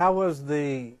 How was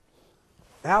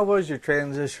your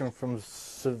transition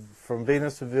from being a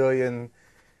civilian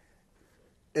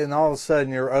and all of a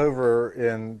sudden you're over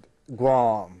in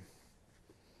Guam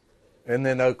and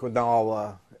then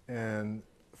Okinawa and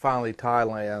finally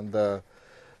Thailand,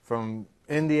 from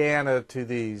Indiana to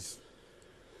these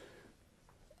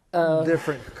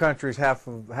different countries half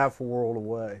a world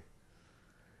away?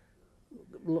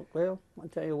 Look, well, I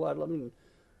tell you what, let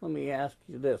me ask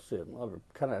you this, and I'll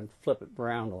kind of flip it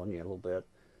around on you a little bit.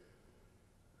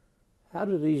 How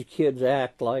do these kids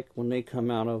act like when they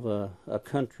come out of a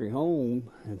country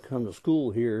home and come to school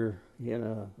here,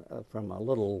 from a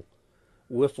little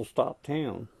whistle-stop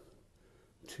town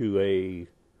to a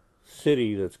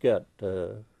city that's got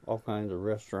all kinds of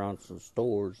restaurants and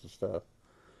stores and stuff?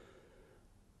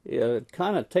 It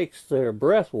kind of takes their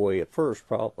breath away at first,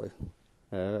 probably.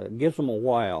 It gives them a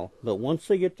while, but once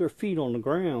they get their feet on the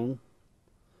ground,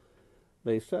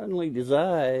 they suddenly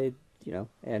decide,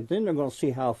 and then they're going to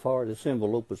see how far this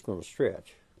envelope is going to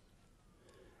stretch.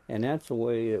 And that's the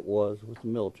way it was with the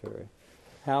military.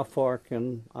 How far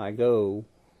can I go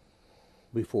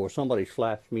before somebody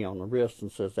slaps me on the wrist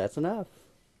and says, that's enough?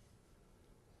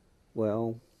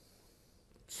 Well,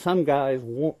 some guys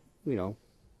won't,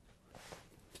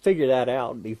 figure that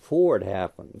out before it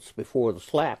happens, before the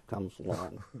slap comes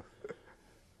along.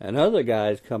 And other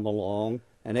guys come along,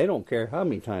 and they don't care how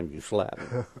many times you slap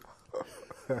them.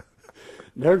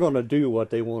 They're going to do what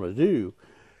they want to do.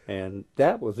 And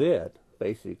that was it,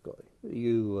 basically.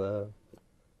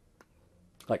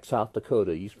 Like South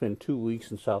Dakota, you spend 2 weeks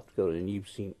in South Dakota, and you've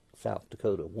seen South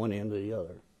Dakota, one end to the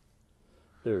other.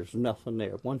 There's nothing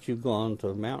there. Once you've gone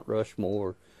to Mount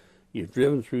Rushmore, you've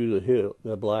driven through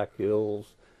the Black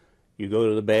Hills, you go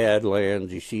to the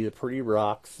Badlands, you see the pretty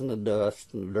rocks and the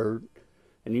dust and the dirt,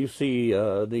 and you see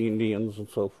the Indians and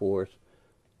so forth.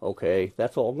 Okay,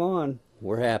 that's all gone.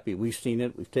 We're happy. We've seen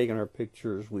it. We've taken our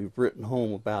pictures. We've written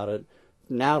home about it.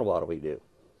 Now what do?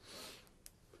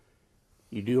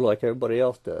 You do like everybody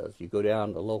else does. You go down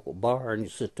to the local bar and you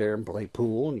sit there and play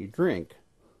pool and you drink.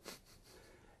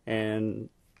 And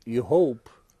you hope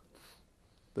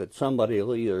that somebody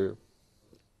will either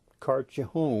cart you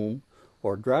home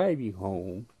or drive you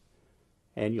home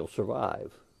and you'll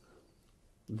survive.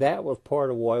 That was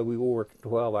part of why we were working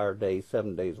 12-hour days,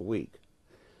 7 days a week.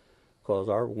 Because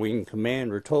our wing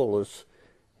commander told us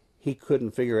he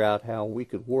couldn't figure out how we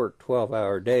could work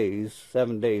 12-hour days,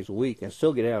 7 days a week, and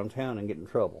still get downtown and get in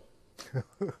trouble.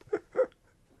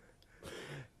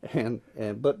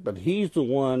 But he's the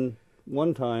one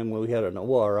time when we had an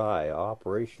ORI,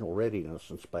 Operational Readiness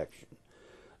Inspection.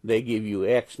 They give you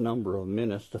X number of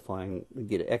minutes to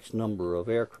get X number of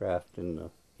aircraft in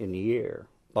the air,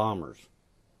 bombers.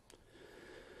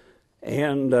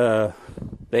 And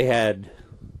they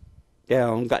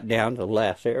got down to the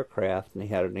last aircraft, and they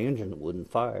had an engine that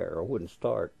wouldn't fire or wouldn't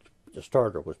start. The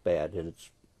starter was bad. It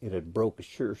had broke a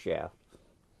shear shaft.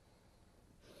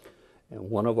 And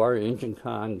one of our engine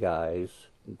con guys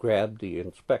grabbed the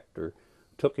inspector,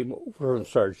 took him over, and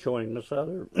started showing this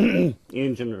other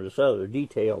engine or this other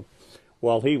detail.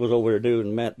 While he was over there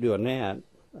doing that,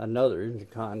 another engine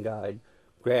con guy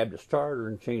grabbed the starter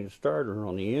and changed the starter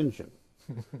on the engine.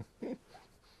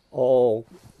 All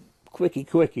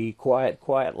quickie,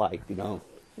 quiet like,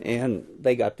 And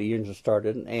they got the engine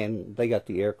started and they got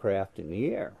the aircraft in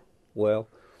the air. Well,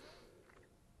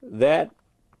 that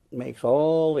makes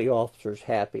all the officers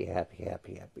happy.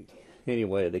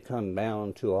 Anyway, they come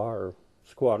down to our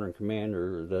squadron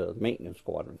commander, the maintenance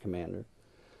squadron commander,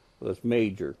 was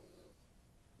Major.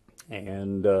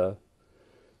 And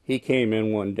he came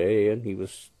in one day and he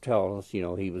was telling us,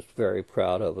 he was very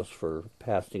proud of us for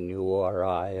passing the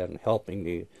ORI and helping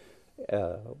the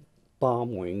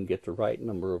bomb wing get the right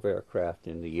number of aircraft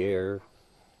in the air,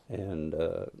 and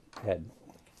had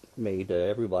made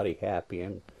everybody happy.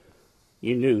 And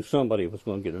you knew somebody was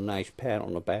going to get a nice pat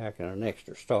on the back and an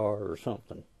extra star or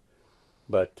something.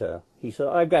 But he said,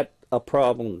 I've got a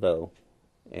problem though.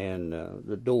 And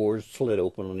the doors slid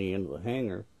open on the end of the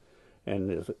hangar, and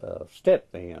this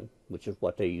step van, which is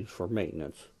what they use for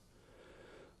maintenance,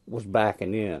 was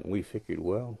backing in. We figured,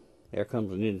 well, there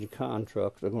comes an engine con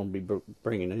truck. They're going to be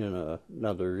bringing in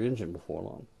another engine before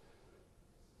long.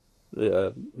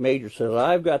 The Major said,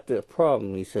 I've got this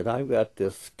problem. He said, I've got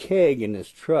this keg in this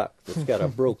truck that's got a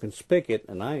broken spigot,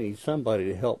 and I need somebody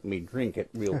to help me drink it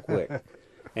real quick.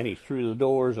 And he threw the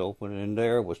doors open, and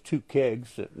there was 2 kegs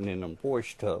sitting in a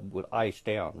wash tub with ice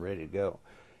down, ready to go.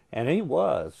 And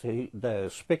the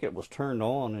spigot was turned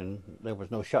on, and there was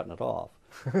no shutting it off.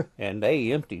 And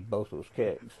they emptied both those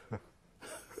kegs.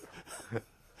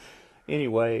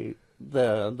 Anyway,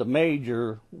 the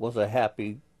Major was a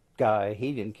happy guy.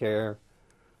 He didn't care.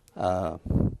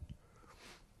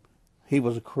 He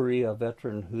was a Korea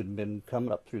veteran who had been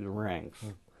coming up through the ranks,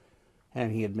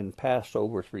 and he had been passed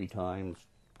over 3 times.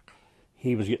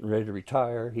 He was getting ready to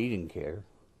retire. He didn't care.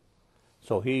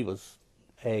 So he was,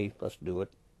 hey, let's do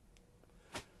it.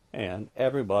 And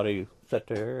everybody sat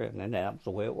there, and then that was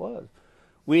the way it was.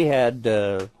 We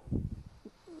had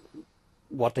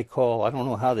what they call, I don't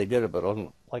know how they did it, but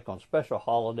on special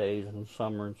holidays in the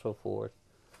summer and so forth,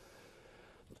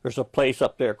 there's a place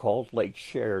up there called Lake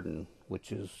Sheridan,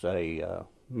 which is a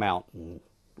mountain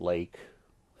lake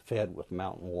fed with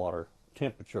mountain water.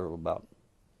 Temperature of about,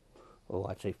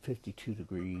 I'd say 52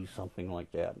 degrees, something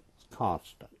like that. It's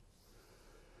constant.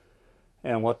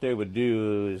 And what they would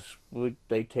do is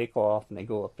they take off and they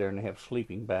go up there and they have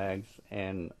sleeping bags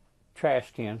and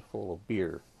trash cans full of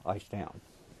beer, iced down.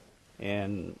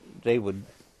 And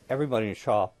everybody in the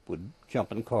shop would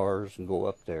jump in cars and go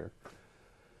up there.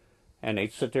 And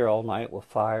they'd sit there all night with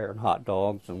fire and hot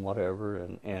dogs and whatever,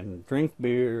 and drink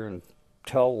beer and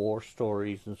tell war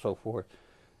stories and so forth.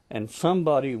 And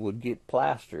somebody would get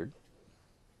plastered.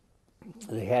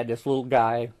 They had this little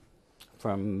guy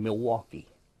from Milwaukee,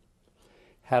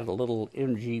 had a little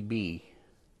MGB.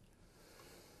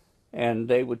 And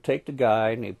they would take the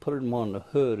guy and they put him on the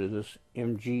hood of this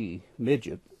MG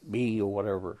midget, B or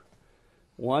whatever.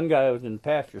 One guy was in the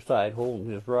passenger side holding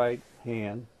his right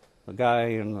hand. The guy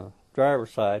in the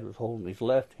driver's side was holding his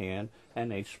left hand,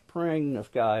 and they'd spring this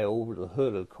guy over the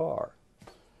hood of the car.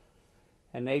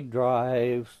 And they'd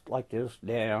drive like this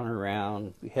down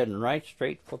around, heading right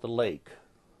straight for the lake.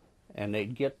 And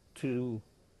they'd get to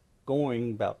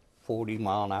going about 40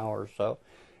 mile an hour or so,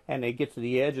 and they'd get to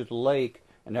the edge of the lake,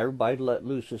 and everybody'd let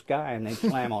loose this guy, and they'd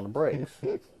slam on the brakes.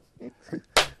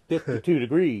 52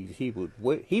 degrees, he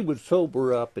would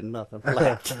sober up in nothing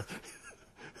flat.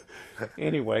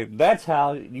 Anyway, that's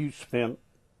how you spent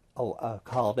a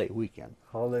holiday weekend.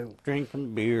 Holiday.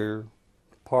 Drinking beer,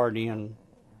 partying,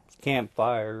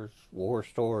 campfires, war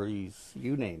stories,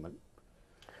 you name it.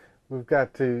 We've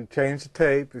got to change the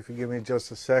tape, if you give me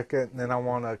just a second, and then I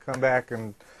want to come back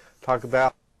and talk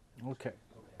about... Okay.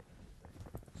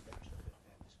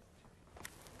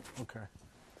 Okay.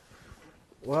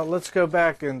 Well, let's go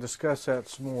back and discuss that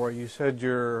some more. You said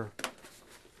you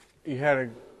had a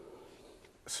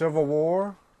Civil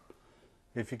War.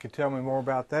 If you could tell me more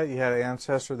about that. You had an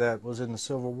ancestor that was in the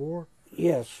Civil War?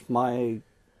 Yes, my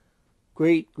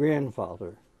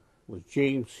great-grandfather was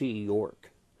James C. York.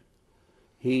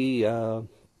 He was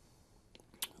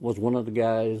one of the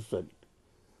guys that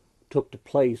took the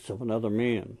place of another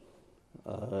man,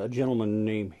 a gentleman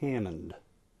named Hammond.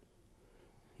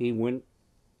 He went,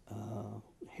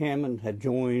 Hammond had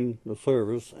joined the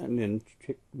service and then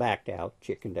backed out,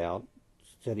 chickened out,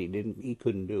 said he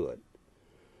couldn't do it.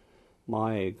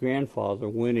 My grandfather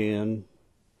went in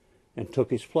and took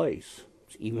his place,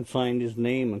 even signed his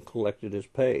name and collected his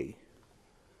pay.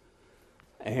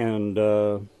 And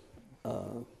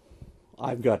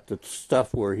I've got the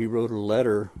stuff where he wrote a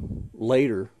letter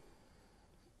later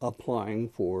applying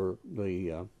for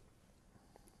the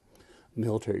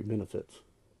military benefits.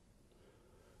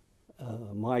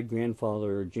 My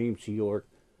grandfather, James C. York,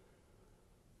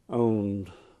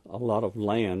 owned a lot of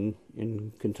land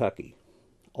in Kentucky,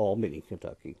 Albany,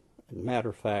 Kentucky. As a matter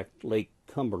of fact, Lake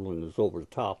Cumberland is over the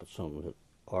top of some of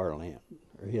our land,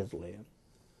 or his land.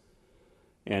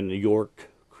 And the York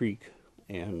Creek,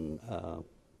 and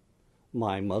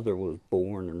my mother was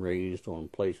born and raised on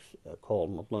a place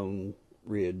called Malone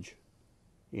Ridge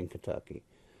in Kentucky.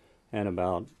 And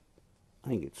about, I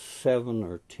think it's 7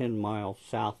 or 10 miles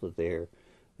south of there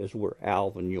is where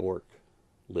Alvin York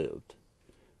lived,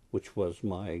 which was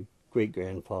my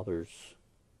great-grandfather's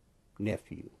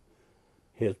nephew.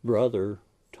 His brother,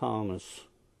 Thomas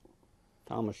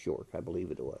York, I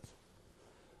believe it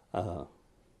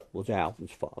was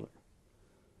Alvin's father.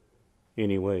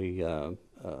 Anyway,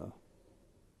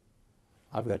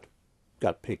 I've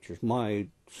got pictures. My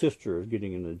sister is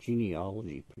getting into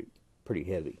genealogy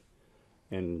pretty heavy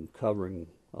and covering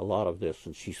a lot of this,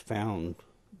 and she's found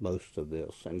most of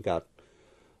this and got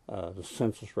the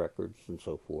census records and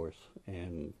so forth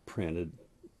and printed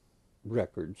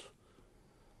records.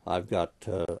 I've got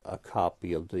a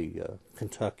copy of the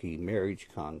Kentucky marriage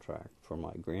contract for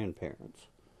my grandparents.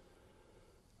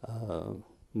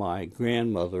 My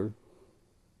grandmother,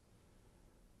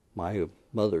 my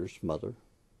mother's mother,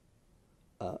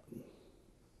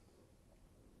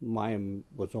 my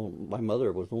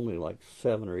mother was only like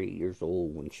 7 or 8 years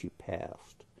old when she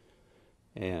passed,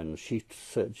 and she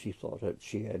said she thought that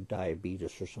she had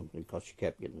diabetes or something because she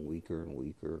kept getting weaker and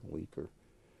weaker and weaker.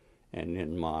 And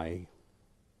then my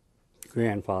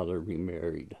grandfather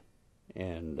remarried,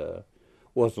 and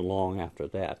wasn't long after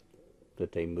that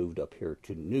they moved up here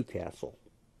to Newcastle.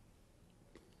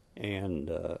 And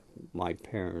my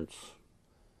parents,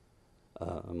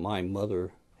 my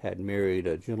mother had married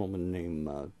a gentleman named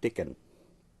Dickon,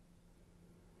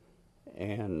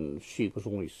 and she was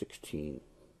only 16,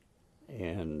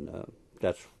 and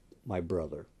that's my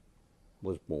brother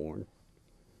was born,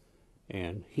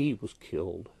 and he was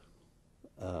killed.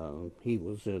 He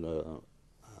was in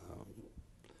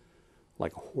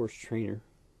like a horse trainer,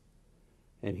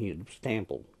 and he had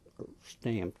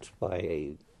stamped by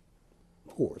a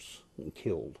horse and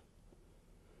killed.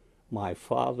 My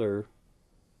father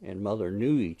and mother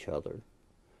knew each other,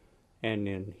 and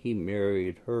then he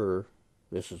married her.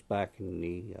 This is back in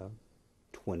the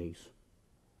 20s,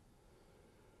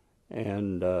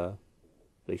 and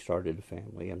they started a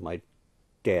family, and my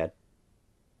dad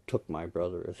took my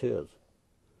brother as his,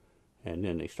 and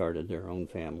then they started their own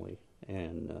family.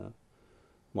 And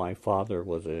my father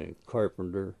was a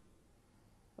carpenter,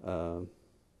 and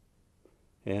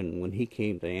when he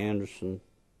came to Anderson,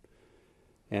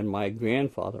 and my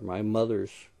grandfather, my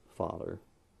mother's father,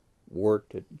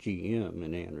 worked at GM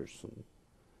in Anderson.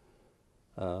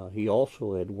 He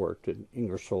also had worked at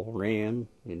Ingersoll Rand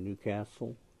in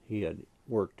Newcastle. He had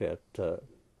worked at the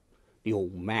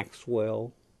old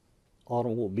Maxwell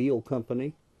Automobile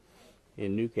Company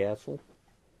in Newcastle.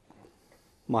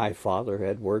 My father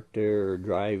had worked there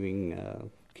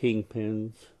driving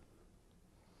kingpins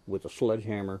with a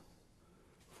sledgehammer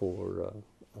for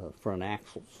front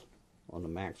axles on the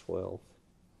Maxwell.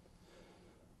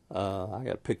 I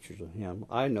got pictures of him.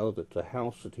 I know that the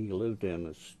house that he lived in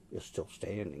is still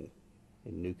standing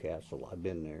in Newcastle. I've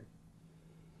been there.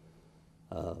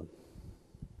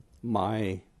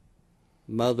 My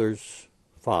mother's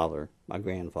father, my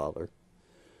grandfather,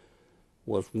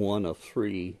 was one of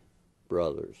three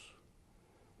brothers.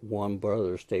 One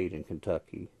brother stayed in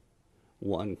Kentucky,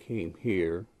 one came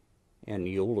here, and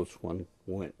the oldest one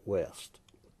went west.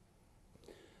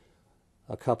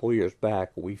 A couple years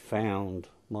back, we found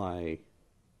my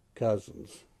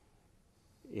cousins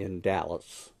in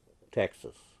Dallas,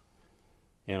 Texas,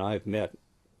 and I've met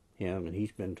him, and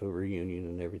he's been to a reunion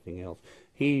and everything else.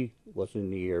 He was in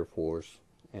the Air Force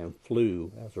and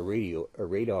flew as a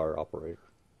radar operator.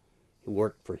 He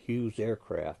worked for Hughes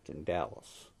aircraft in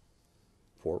Dallas,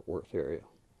 Fort Worth area.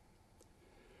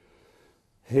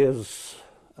 His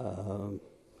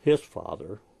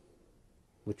father,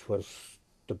 which was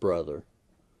the brother,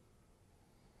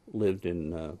 lived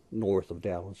in north of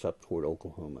Dallas up toward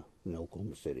Oklahoma, in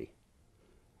Oklahoma City.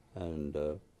 And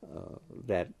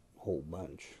that whole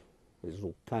bunch is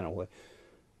kind of way.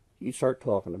 You start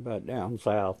talking about down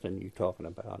south and you're talking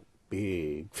about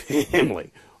big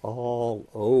family all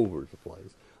over the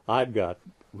place. I've got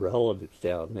relatives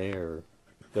down there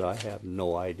that I have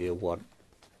no idea what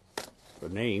their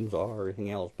names are or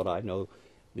anything else, but I know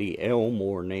the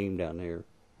Elmore name down there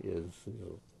is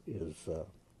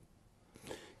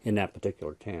in that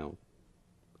particular town.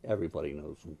 Everybody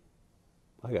knows them.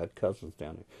 I got cousins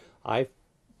down there.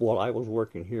 While I was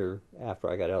working here after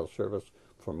I got out of service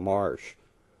for Marsh,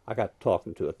 I got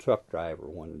talking to a truck driver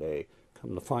one day.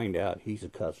 Come to find out, he's a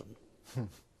cousin.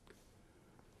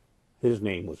 His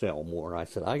name was Elmore. I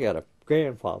said, I got a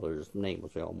grandfather's name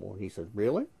was Elmore. He said,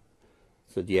 really?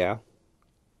 I said, yeah.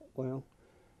 Well,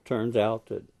 turns out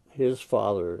that his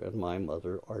father and my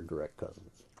mother are direct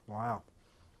cousins. Wow.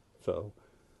 So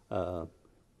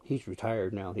he's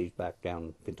retired now. He's back down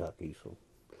in Kentucky. So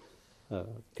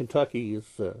Kentucky is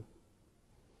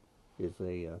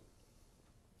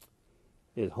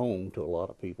home to a lot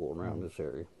of people around this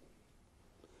area.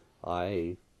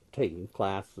 I taken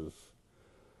classes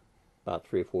about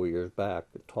 3 or 4 years back,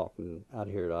 talking out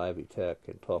here at Ivy Tech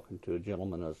and talking to a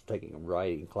gentleman that was taking a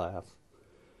writing class.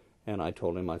 And I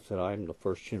told him, I said, I'm the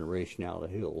first generation out of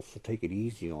the hills, so take it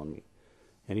easy on me.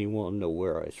 And he wanted to know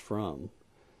where I was from.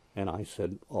 And I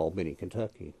said, Albany,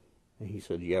 Kentucky. And he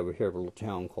said, you ever hear of a little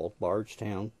town called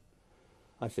Bardstown?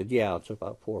 I said, yeah, it's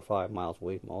about 4 or 5 miles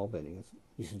away from Albany.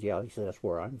 He said, yeah, he said, that's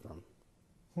where I'm from.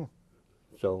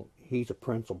 So he's a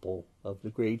principal of the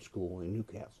grade school in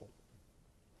Newcastle.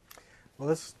 Well,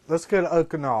 let's go to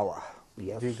Okinawa.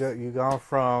 Yes. You gone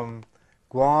from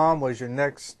Guam? Was your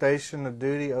next station of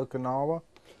duty Okinawa?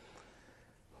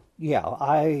 Yeah,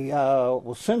 I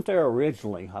was sent there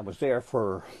originally. I was there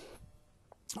for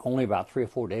only about 3 or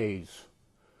 4 days.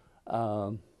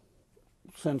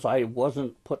 Since I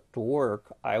wasn't put to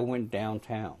work, I went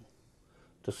downtown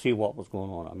to see what was going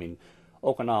on. I mean,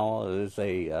 Okinawa is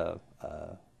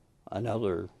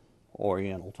another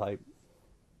Oriental type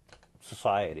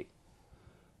society.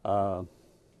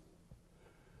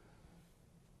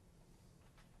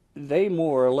 They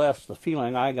more or less, the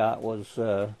feeling I got was,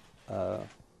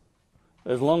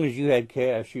 as long as you had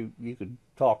cash, you could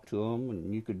talk to them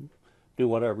and you could do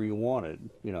whatever you wanted,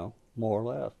 more or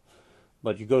less.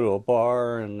 But you go to a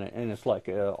bar and it's like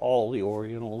all the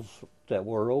Orientals that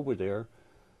were over there,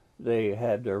 they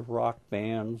had their rock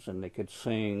bands and they could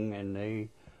sing and they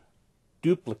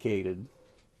duplicated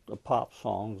the pop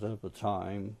songs of the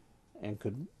time and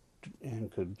could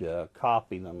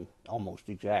copy them almost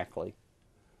exactly.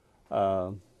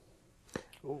 It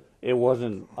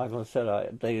wasn't, like I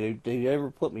said, they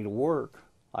ever put me to work.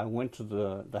 I went to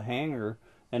the hangar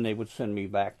and they would send me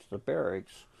back to the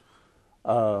barracks.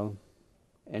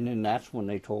 And then that's when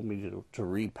they told me to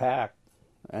repack,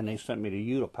 and they sent me to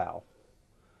Utapao,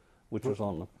 which was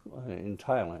in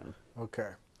Thailand.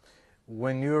 Okay.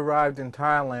 When you arrived in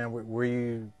Thailand, were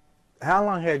you? How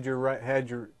long had you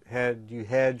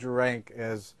had your rank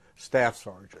as staff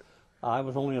sergeant? I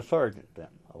was only a sergeant then.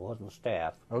 I wasn't a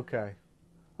staff. Okay.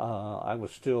 I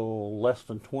was still less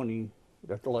than 21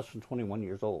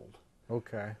 years old.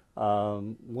 Okay.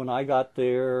 When I got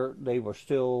there, they were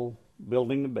still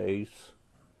building the base.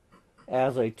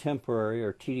 As a temporary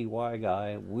or TDY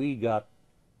guy, we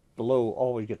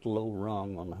always get the low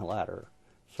rung on the ladder.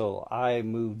 So I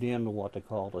moved into what they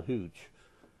call the Hughes,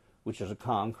 which is a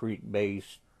concrete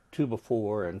base,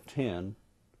 2x4 and 10.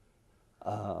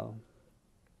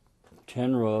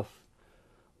 10 roof,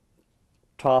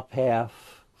 top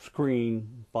half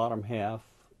screen, bottom half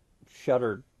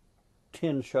shuttered,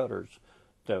 10 shutters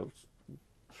that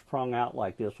sprung out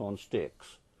like this on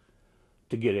sticks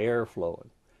to get air flowing.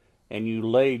 And you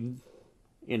laid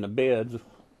in the beds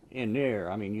in there.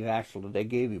 I mean, they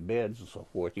gave you beds and so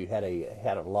forth. You had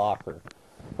a locker.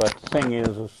 But the thing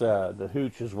is the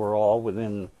hooches were all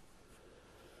within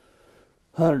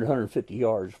 100, 150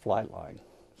 yards flight line.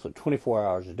 So 24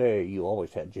 hours a day, you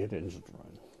always had jet engines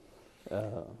running.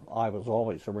 I was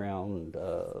always around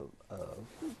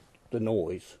the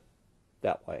noise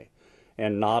that way.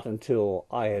 And not until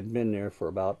I had been there for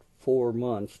about 4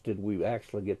 months did we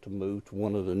actually get to move to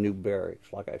one of the new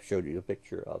barracks, like I showed you the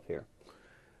picture of here,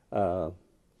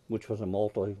 which was a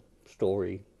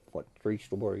multi-story,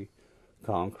 3-story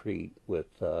concrete with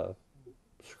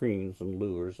screens and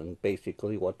lures. And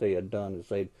basically what they had done is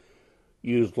they'd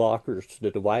used lockers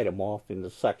to divide them off into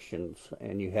sections,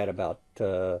 and you had about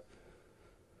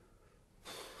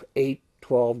 8,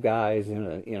 12 guys in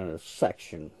a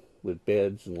section with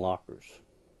beds and lockers.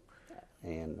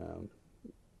 And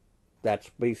that's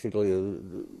basically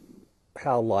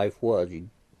how life was. You'd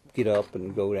get up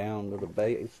and go down to the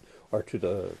base or to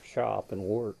the shop and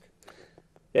work.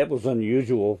 That was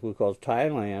unusual because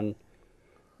Thailand,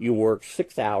 you work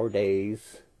 6-hour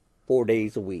days, 4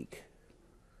 days a week.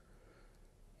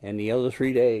 And the other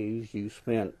 3 days you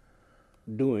spent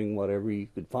doing whatever you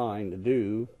could find to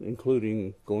do,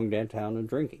 including going downtown and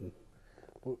drinking.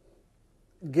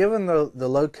 Given the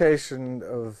location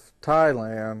of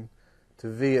Thailand to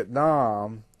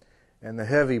Vietnam and the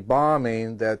heavy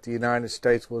bombing that the United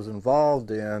States was involved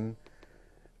in,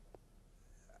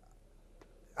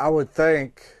 I would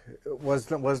think,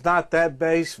 was not that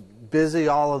base busy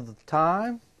all of the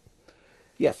time?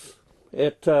 Yes.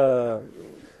 If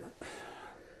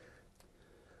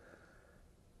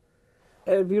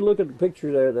you look at the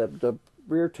picture there, the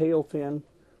rear tail fin,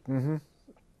 Mm-hmm.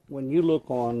 when you look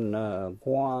on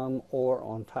Guam or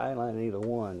on Thailand, either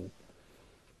one,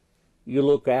 you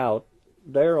look out,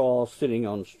 they're all sitting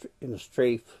in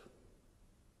strafe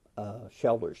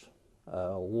shelters,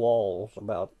 walls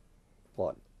about,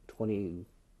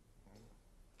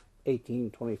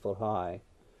 18, 20 foot high.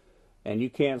 And you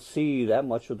can't see that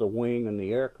much of the wing and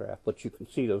the aircraft, but you can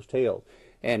see those tails.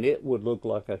 And it would look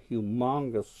like a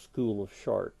humongous school of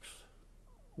sharks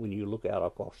when you look out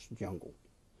across the jungle.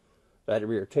 That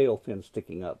rear tail fin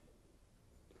sticking up.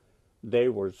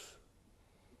 There was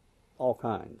all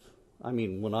kinds. I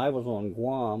mean, when I was on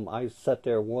Guam, I sat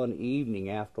there one evening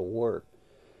after work,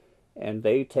 and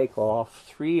they take off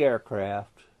 3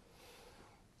 aircraft,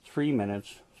 3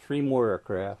 minutes, 3 more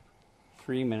aircraft,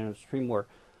 3 minutes, 3 more.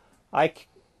 I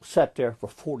sat there for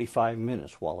 45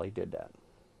 minutes while they did that.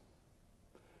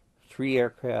 3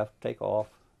 aircraft take off,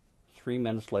 3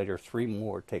 minutes later, 3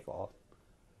 more take off.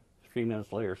 3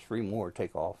 minutes later, 3 more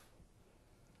take off.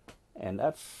 And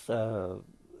that's, I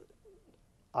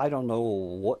don't know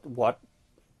what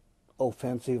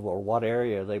offensive or what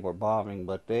area they were bombing,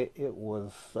 but it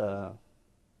was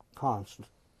constant.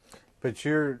 But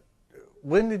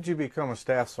when did you become a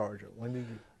staff sergeant? When did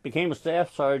you? Became a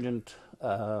staff sergeant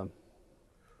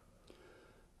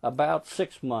about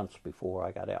 6 months before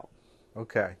I got out.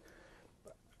 Okay.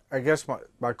 I guess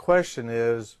my question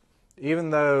is,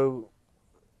 even though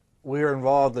we were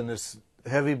involved in this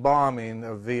heavy bombing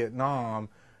of Vietnam,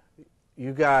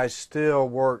 you guys still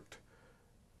worked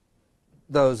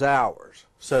those hours.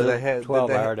 So they had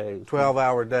 12-hour days.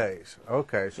 12-hour days.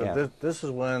 Okay. So Yeah. this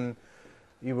is when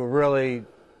you were really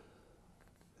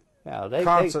Yeah,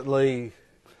 constantly.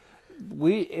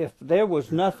 If there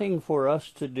was nothing for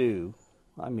us to do,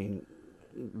 I mean,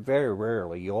 very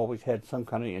rarely, you always had some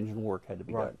kind of engine work had to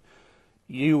be done.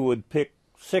 You would pick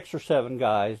 6 or 7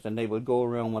 guys, and they would go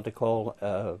around what they call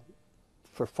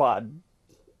for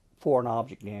foreign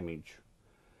object damage.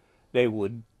 They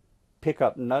would pick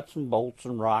up nuts and bolts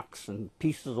and rocks and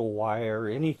pieces of wire,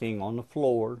 anything on the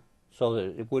floor, so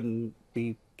that it wouldn't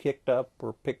be kicked up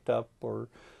or picked up or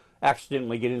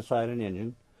accidentally get inside an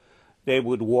engine. They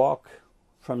would walk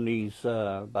from these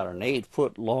about an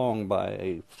 8-foot long by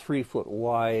a 3-foot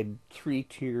wide,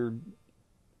 3-tiered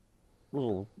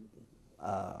little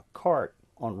cart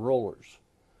on rollers.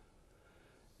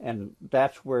 And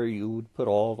that's where you would put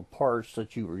all the parts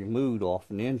that you removed off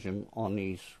an engine on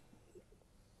these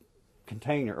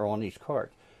container or on these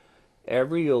carts.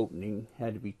 Every opening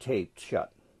had to be taped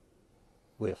shut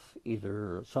with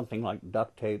either something like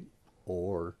duct tape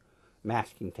or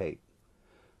masking tape.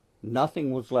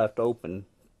 Nothing was left open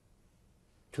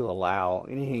to allow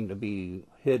anything to be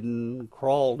hidden,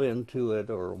 crawled into it,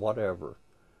 or whatever.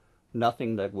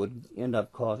 Nothing that would end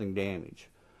up causing damage.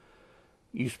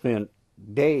 You spent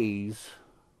days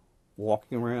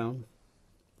walking around,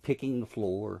 picking the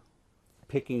floor,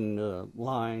 picking the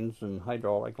lines and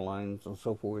hydraulic lines and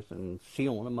so forth, and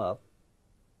sealing them up.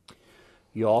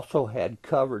 You also had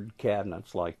covered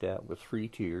cabinets like that with 3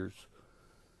 tiers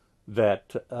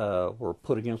that were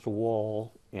put against the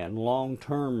wall, and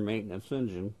long-term maintenance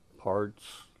engine parts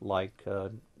like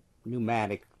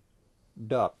pneumatic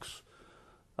ducts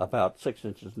about 6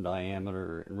 inches in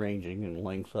diameter, ranging in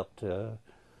length up to,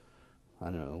 I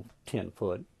don't know, 10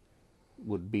 foot,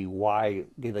 would be Y.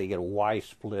 They get a Y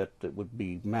split that would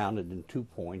be mounted in 2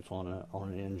 points on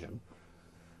an engine.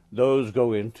 Those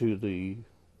go into the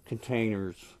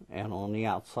containers, and on the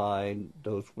outside,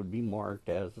 those would be marked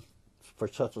as for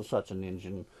such and such an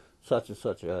engine, such and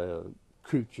such a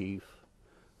crew chief.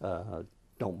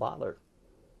 Don't bother.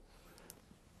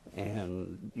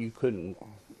 And you couldn't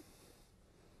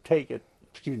take it,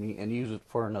 and use it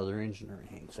for another engine or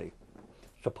anything, say,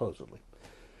 supposedly.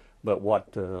 But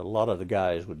what a lot of the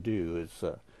guys would do is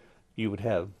you'd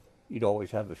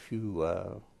always have a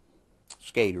few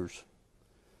skaters,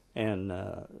 and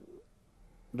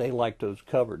they liked those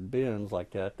covered bins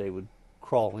like that. They would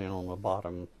crawl in on the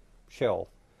bottom shelf,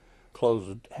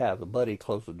 have a buddy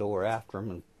close the door after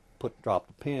them, and drop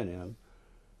the pin in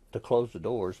to close the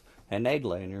doors, and they'd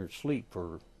lay in there and sleep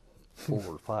for 4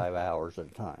 or 5 hours at a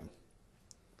time.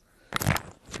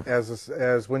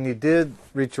 As when you did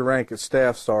reach your rank as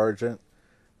staff sergeant,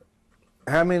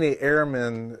 how many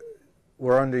airmen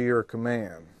were under your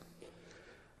command?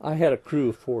 I had a crew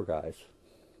of 4 guys.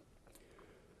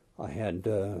 I had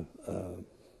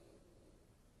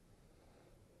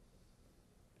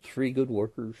 3 good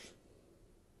workers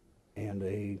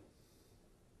and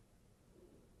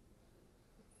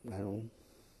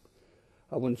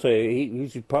I wouldn't say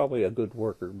he's probably a good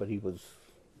worker, but he was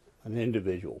an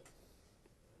individual.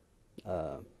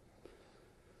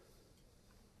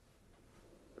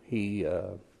 He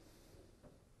had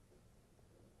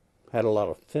a lot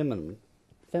of feminine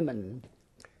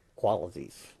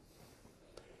qualities.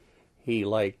 He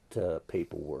liked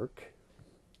paperwork.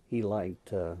 He liked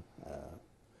to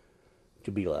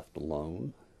be left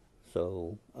alone.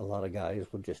 So a lot of guys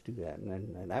would just do that,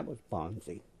 and that was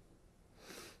Bonzi.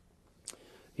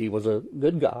 He was a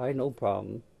good guy, no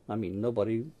problem. I mean,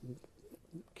 nobody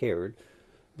cared.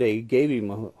 They gave him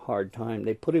a hard time.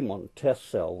 They put him on a test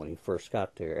cell when he first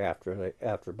got there after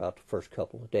about the first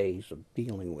couple of days of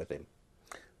dealing with him.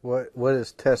 What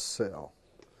is test cell?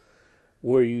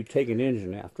 Where you take an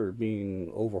engine after being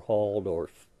overhauled, or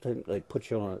they put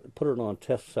it on a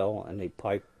test cell, and they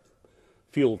pipe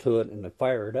fuel to it and they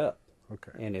fire it up.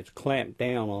 Okay. And it's clamped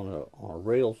down on a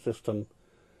rail system,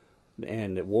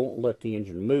 and it won't let the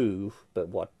engine move.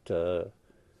 But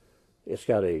it's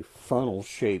got a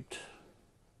funnel-shaped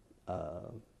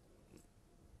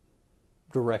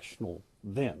directional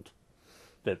vent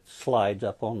that slides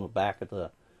up on the back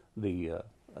of the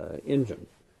engine.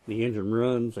 The engine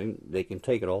runs, and they can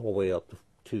take it all the way up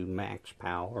to max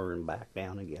power and back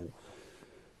down again.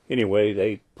 Anyway,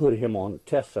 they put him on a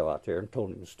test cell out there and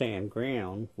told him to stand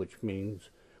ground, which means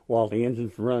while the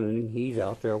engine's running, he's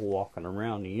out there walking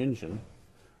around the engine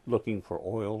looking for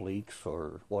oil leaks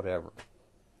or whatever.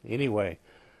 Anyway,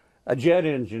 a jet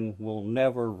engine will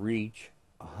never reach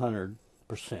 100%.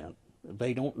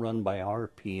 They don't run by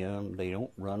RPM. They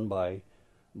don't run by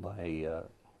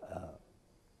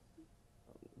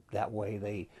that way.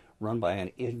 They run by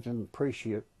an engine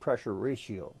pressure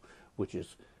ratio, which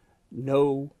is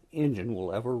no engine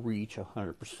will ever reach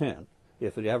 100%.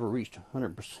 If it ever reached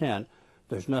 100%,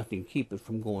 there's nothing to keep it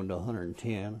from going to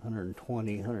 110,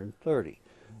 120, 130.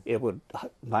 It would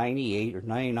 98 or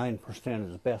 99%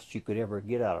 is the best you could ever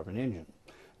get out of an engine.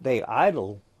 They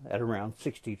idle at around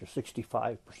 60 to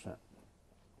 65%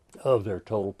 of their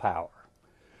total power.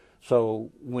 So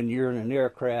when you're in an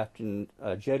aircraft, and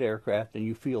a jet aircraft, and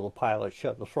you feel the pilot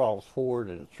shut the throttles forward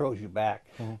and it throws you back,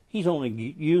 he's only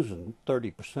using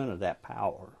 30% of that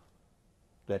power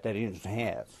that engine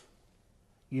has.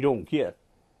 You don't get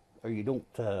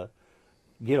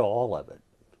all of it.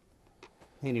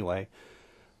 Anyway,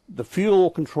 the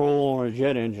fuel control on a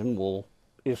jet engine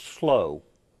is slow.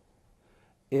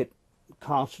 It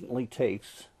constantly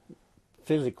takes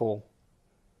physical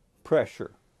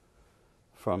pressure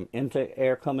from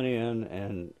air coming in,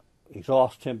 and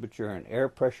exhaust temperature, and air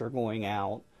pressure going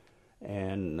out,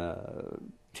 and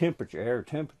air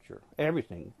temperature,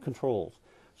 everything controls.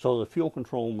 So the fuel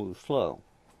control moves slow.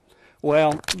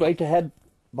 Well, they had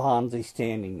Bonzi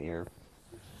standing there,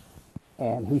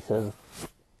 and he says,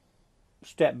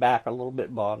 step back a little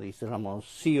bit, Bonzi. He said, I'm going to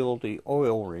seal the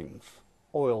oil rings,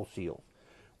 oil seals,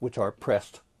 which are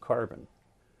pressed carbon.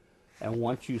 And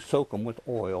once you soak them with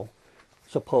oil,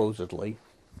 supposedly,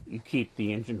 you keep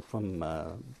the engine from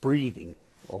breathing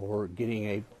or getting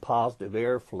a positive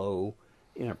airflow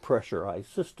in a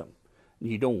pressurized system.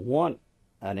 You don't want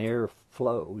an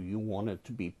airflow, you want it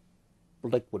to be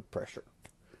liquid pressure.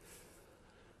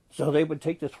 So they would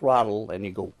take the throttle and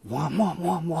you go wham, wham,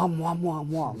 wham, wham, wham,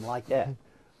 wham, wham, like that.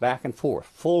 back and forth,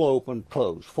 full open,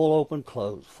 close, full open,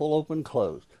 close, full open,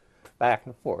 close, back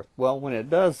and forth. Well, when it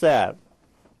does that,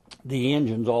 the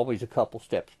engine's always a couple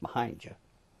steps behind you.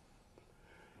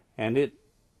 And it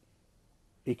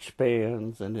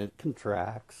expands and it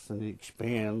contracts and it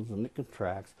expands and it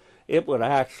contracts. It would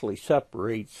actually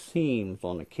separate seams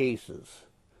on the cases.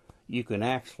 You can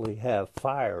actually have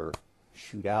fire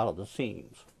shoot out of the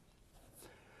seams.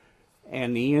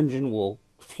 And the engine will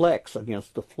flex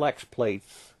against the flex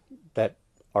plates that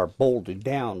are bolted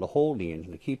down to hold the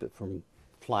engine to keep it from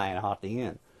flying out the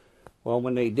end. Well,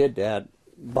 when they did that,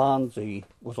 Bonzi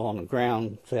was on the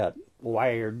ground set,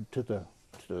 wired to the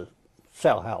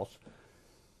cell house.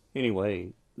 Anyway,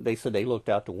 they said they looked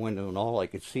out the window and all they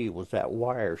could see was that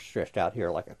wire stretched out here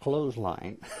like a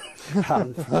clothesline out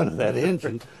in front of that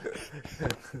engine.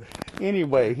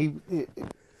 Anyway,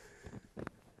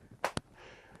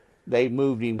 they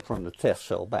moved him from the test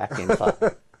cell back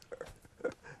inside.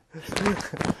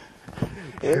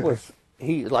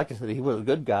 Like I said, he was a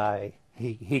good guy.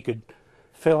 He could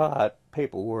fill out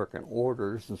paperwork and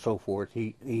orders and so forth.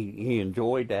 He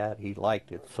enjoyed that. He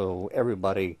liked it. So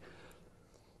everybody,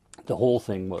 the whole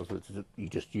thing was you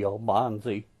just yell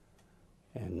Bonzi,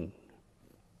 and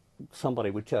somebody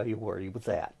would tell you where he was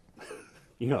at,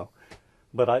 you know.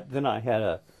 But then I had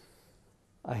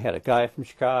a guy from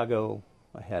Chicago,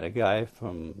 I had a guy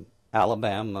from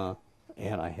Alabama,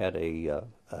 and I had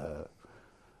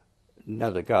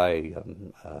another guy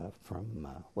from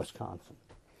Wisconsin.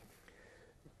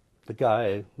 The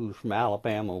guy who's from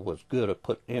Alabama was good at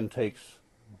putting intakes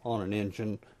on an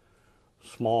engine,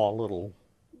 small little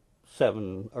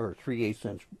 7 or 3/8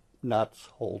 inch nuts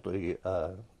hold the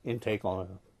intake on a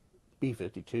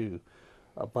B-52,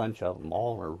 a bunch of them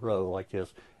all in a row like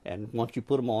this. And once you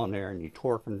put them on there and you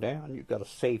torque them down, you've got to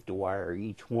safety wire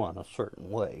each one a certain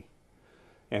way.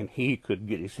 And he could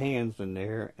get his hands in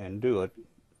there and do it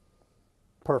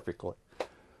perfectly.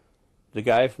 The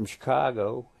guy from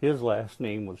Chicago, his last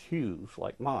name was Hughes,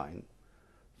 like mine.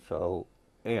 So,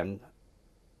 and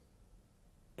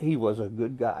he was a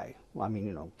good guy. I mean,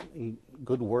 you know,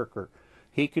 good worker.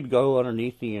 He could go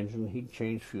underneath the engine. He'd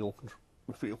change fuel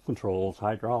controls,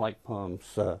 hydraulic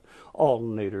pumps,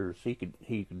 alternators.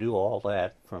 He could do all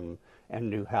that and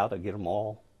knew how to get them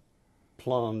all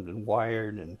plumbed and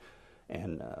wired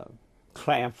and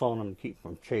clamps on them to keep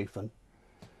them from chafing.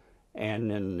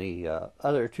 And then the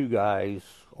other two guys,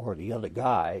 or the other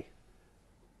guy,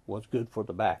 was good for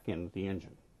the back end of the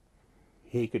engine.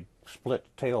 He could split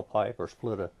the tailpipe or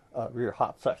split a rear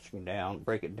hot section down,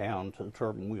 break it down to the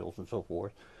turbine wheels and so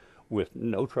forth with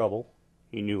no trouble.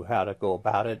 He knew how to go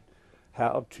about it,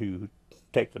 how to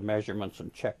take the measurements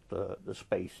and check the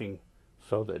spacing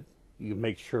so that you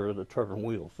make sure the turbine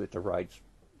wheels at the right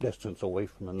distance away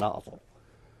from the nozzle.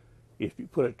 If you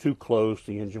put it too close,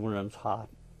 the engine runs hot.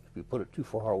 If you put it too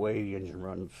far away, the engine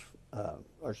runs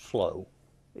or slow.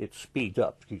 It speeds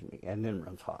up, and then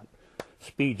runs hot.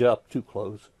 Speeds up too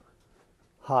close,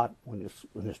 hot when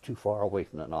it's too far away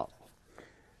from the nozzle.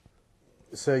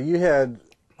 So you had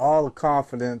all the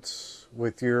confidence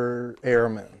with your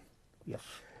airmen. Yes.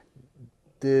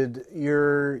 Did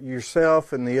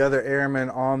yourself and the other airmen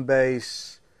on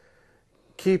base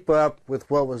keep up with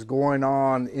what was going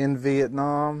on in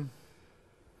Vietnam?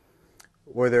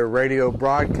 Were there radio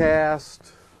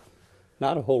broadcasts?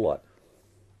 Not a whole lot.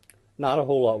 Not a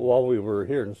whole lot while we were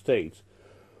here in the States.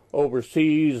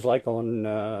 Overseas, like on...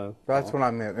 That's what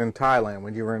I meant, in Thailand,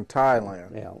 when you were in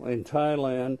Thailand. Yeah, in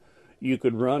Thailand, you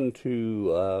could run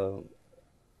to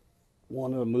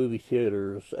one of the movie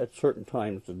theaters at certain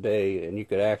times of the day, and you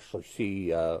could actually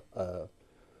see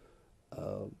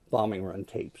bombing run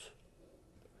tapes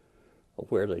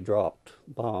of where they dropped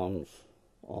bombs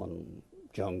on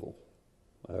jungle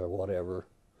or whatever.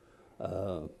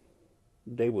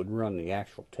 They would run the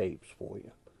actual tapes for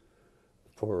you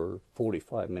for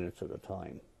 45 minutes at a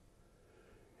time.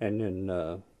 And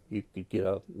then you could get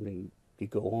up and you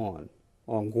go on.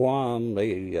 On Guam,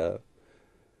 they,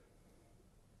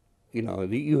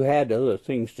 you had other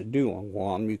things to do on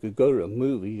Guam. You could go to a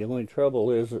movie. The only trouble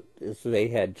is they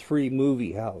had 3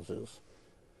 movie houses.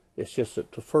 It's just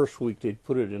that the first week they'd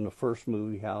put it in the first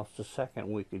movie house, the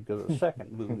second week they'd go to the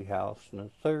second movie house, and the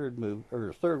third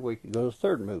week they'd go to the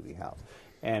third movie house.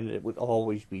 And it would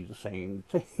always be the same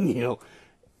thing, you know.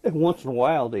 And once in a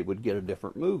while they would get a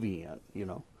different movie in, you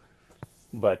know.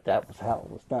 But that was how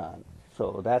it was done.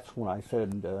 So that's when I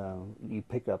said you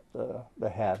pick up the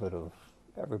habit of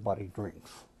everybody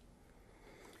drinks.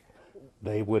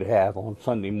 They would have on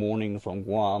Sunday mornings on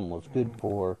Guam was good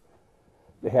for,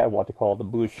 they had what they call the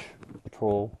bush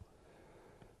patrol.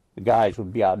 the guys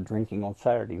would be out drinking on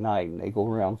Saturday night, and they go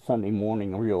around Sunday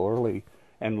morning real early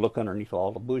and look underneath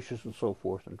all the bushes and so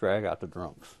forth and drag out the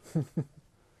drunks.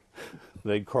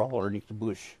 They'd crawl underneath the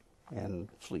bush and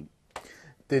sleep.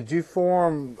 Did you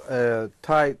form a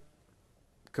tight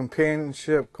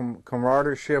companionship,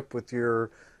 camaraderie with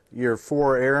your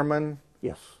 4 airmen?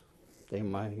 Yes, they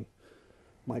my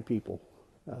people.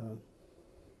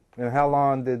 And how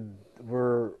long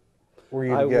were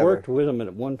you I together? worked with them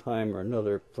at one time or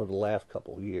another for the last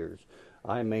couple of years.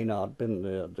 I may not have been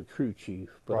the crew chief,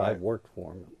 but Right. I've worked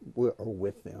for them or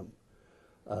with them.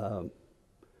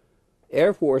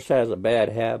 Air Force has a bad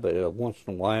habit of once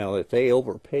in a while, if they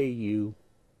overpay you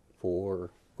for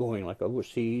going like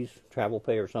overseas, travel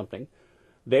pay or something,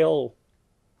 they'll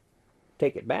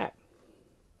take it back.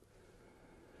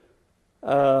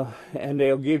 And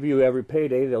they'll give you every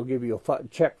payday, they'll give you a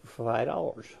check for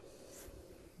 $5.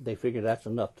 They figure that's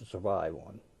enough to survive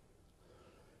on.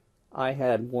 I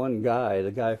had one guy,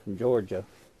 the guy from Georgia,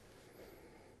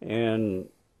 and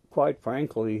quite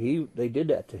frankly, they did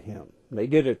that to him. They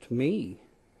did it to me.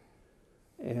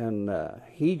 And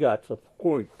he got to the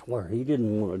point where he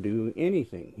didn't want to do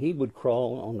anything. He would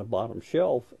crawl on the bottom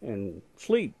shelf and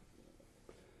sleep.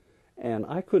 And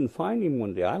I couldn't find him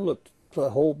one day. I looked the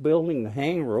whole building, the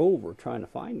hangar over, trying to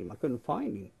find him. I couldn't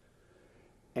find him.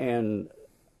 And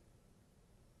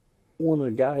one of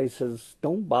the guys says,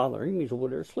 "Don't bother him, he's over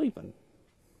there sleeping."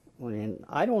 And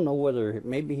I don't know whether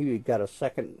maybe he got a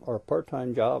second or a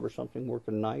part-time job or something,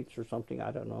 working nights or something,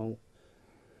 I don't know.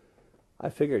 I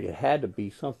figured it had to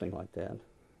be something like that.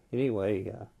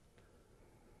 Anyway,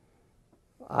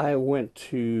 I went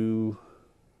to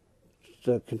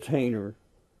the container,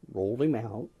 rolled him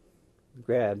out,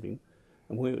 grabbed him,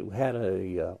 and we had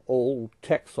a old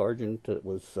tech sergeant that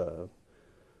was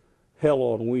hell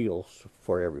on wheels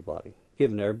for everybody,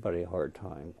 giving everybody a hard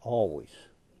time, always.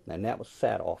 And that was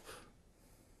Sadoff.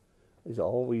 He's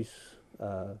always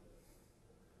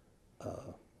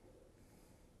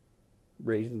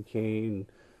raising Cain.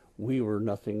 We were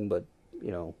nothing but,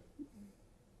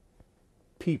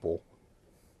 people,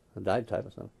 and that type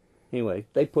of stuff. Anyway,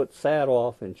 they put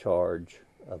Sadoff in charge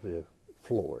of the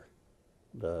floor,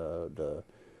 the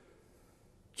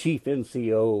chief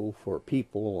NCO for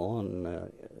people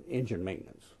on engine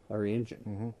maintenance, or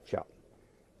engine shop.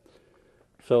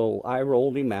 So I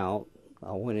rolled him out.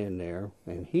 I went in there,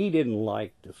 and he didn't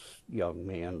like this young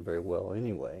man very well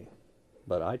anyway.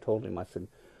 But I told him, I said,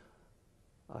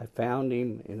 I found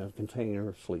him in a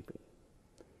container sleeping.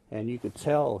 And you could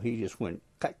tell he just went,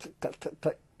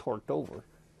 torqued over.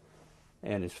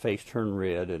 And his face turned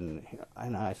red, and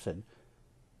I said,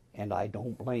 and I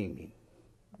don't blame him,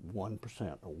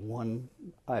 1%, or 1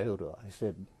 iota. I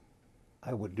said,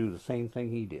 I would do the same thing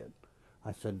he did.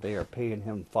 I said, they are paying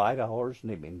him $5, and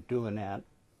they've been doing that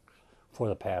for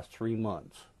the past 3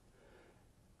 months.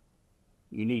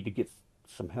 You need to get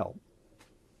some help.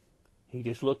 He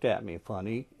just looked at me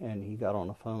funny, and he got on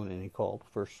the phone, and he called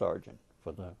the first sergeant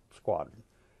for the squadron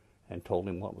and told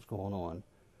him what was going on.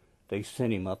 They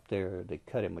sent him up there. They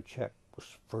cut him a check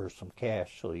for some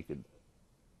cash so he could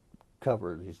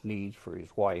cover his needs for his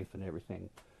wife and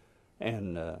everything,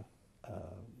 and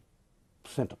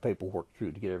sent the paperwork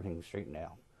through to get everything straightened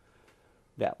out.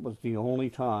 That was the only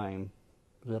time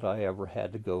that I ever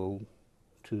had to go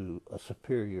to a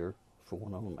superior for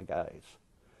one of my guys.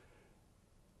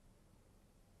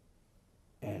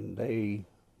 And they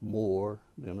more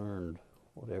than earned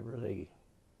whatever they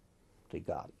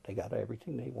got. They got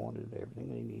everything they wanted, everything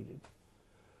they needed.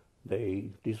 They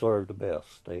deserved the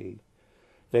best.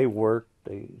 They worked.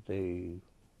 They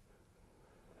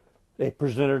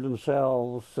presented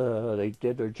themselves. They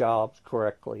did their jobs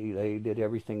correctly. They did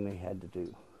everything they had to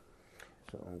do.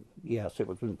 So yes, it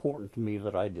was important to me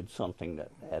that I did something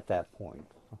that at that point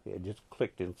it just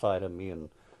clicked inside of me, and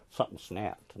something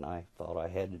snapped, and I thought I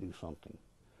had to do something.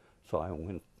 So I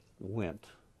went and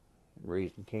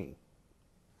raised Cain.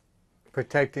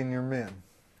 Protecting your men.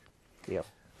 Yep.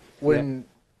 When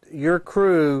your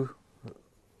crew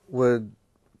would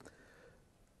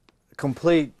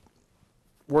complete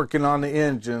working on the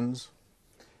engines,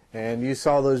 and you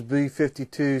saw those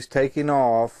B-52s taking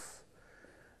off,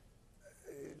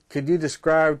 could you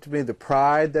describe to me the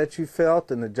pride that you felt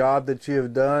and the job that you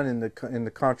have done in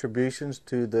the contributions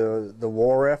to the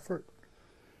war effort?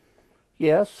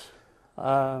 Yes.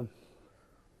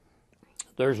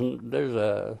 There's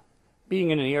a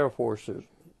being in the Air Force is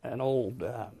an old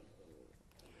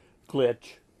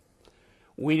glitch.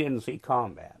 We didn't see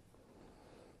combat.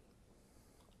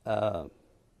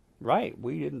 Right,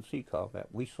 we didn't see combat.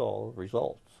 We saw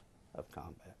results of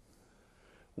combat.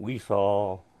 We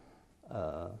saw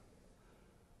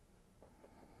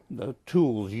the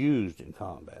tools used in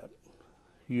combat.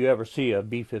 You ever see a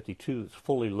B-52 that's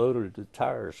fully loaded, the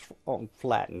tires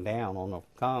flattened down on the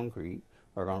concrete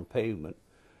or on pavement,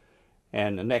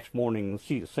 and the next morning you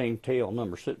see the same tail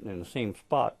number sitting in the same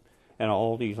spot and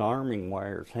all these arming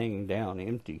wires hanging down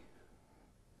empty.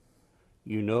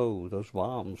 You know those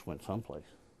bombs went someplace,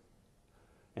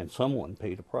 and someone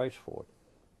paid a price for it.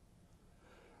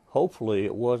 Hopefully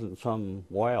it wasn't some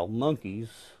wild monkeys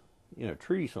in a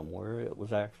tree somewhere. It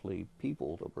was actually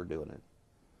people that were doing it.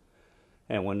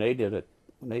 And when they did a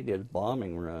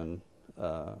bombing run,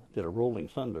 did a rolling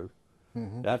thunder,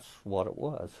 that's what it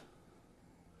was.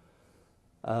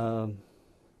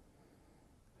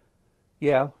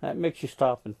 Yeah, that makes you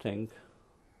stop and think.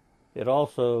 It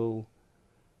also,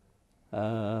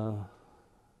 the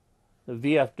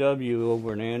VFW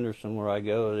over in Anderson where I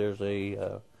go, there's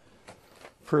a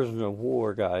prisoner of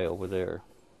war guy over there.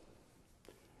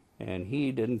 And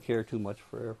he didn't care too much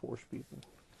for Air Force people.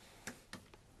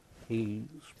 He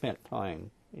spent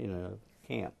time in a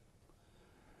camp.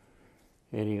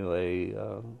 Anyway,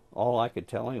 all I could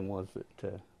tell him was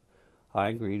that I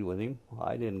agreed with him.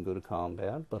 I didn't go to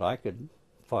combat, but I could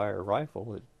fire a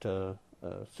rifle at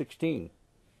 16.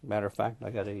 Matter of fact, I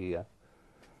got a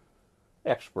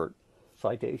expert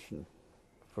citation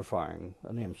for firing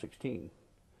an M16.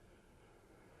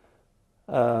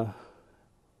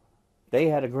 They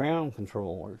had a ground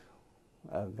controller,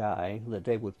 a guy that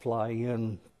they would fly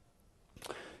in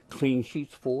clean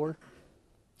sheets for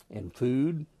and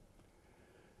food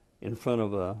in front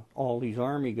of all these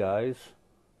Army guys,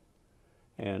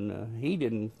 and he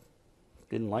didn't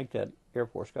like that Air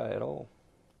Force guy at all.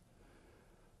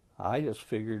 I just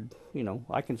figured, you know,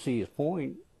 I can see his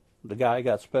point. The guy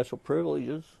got special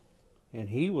privileges, and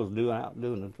he was out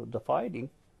doing the fighting.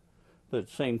 But at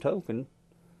the same token,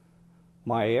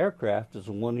 my aircraft is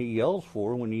the one he yells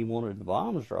for when he wanted the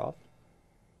bombs dropped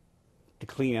to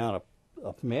clean out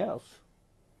a mess.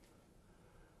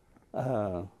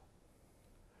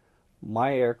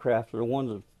 My aircraft are the ones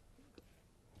that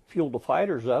fueled the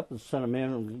fighters up and sent them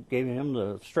in and gave him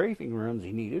the strafing runs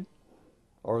he needed,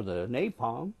 or the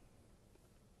napalm.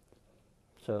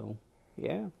 So,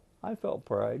 yeah, I felt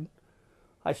pride.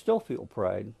 I still feel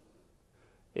pride.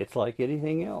 It's like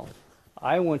anything else.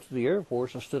 I went to the Air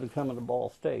Force instead of coming to Ball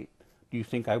State. Do you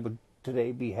think I would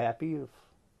today be happy if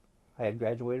I had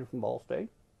graduated from Ball State?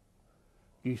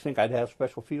 Do you think I'd have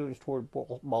special feelings toward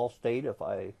Ball State if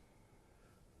I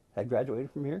had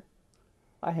graduated from here?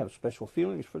 I have special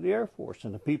feelings for the Air Force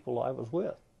and the people I was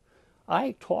with.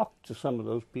 I talked to some of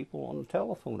those people on the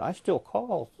telephone. I still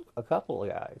call a couple of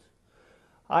guys.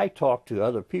 I talked to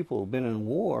other people who've been in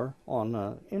war on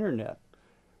the internet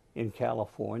in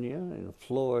California, in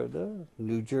Florida,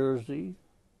 New Jersey,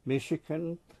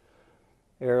 Michigan,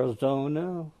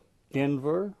 Arizona,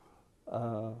 Denver.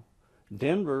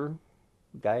 Denver,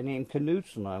 a guy named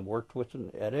Knutson I worked with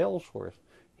at Ellsworth.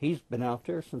 He's been out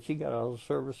there since he got out of the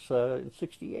service in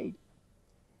 '68.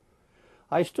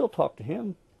 I still talk to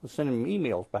him. I send him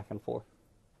emails back and forth.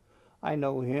 I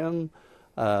know him.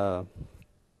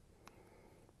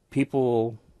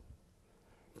 People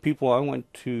I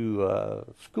went to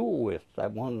school with.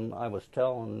 That one I was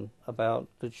telling about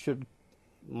that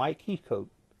Mike Heathcote.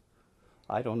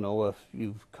 I don't know if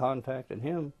you've contacted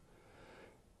him.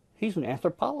 He's an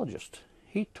anthropologist.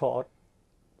 He's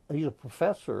a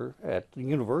professor at the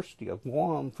University of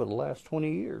Guam for the last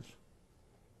 20 years.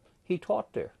 He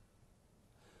taught there.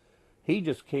 He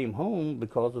just came home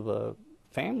because of a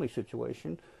family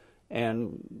situation,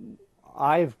 and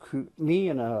me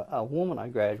and a woman I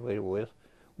graduated with,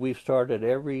 we've started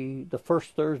the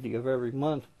first Thursday of every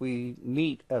month, we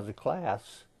meet as a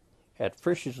class at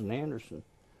Frisch's in Anderson,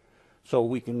 so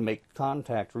we can make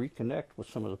contact, reconnect with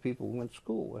some of the people we went to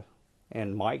school with.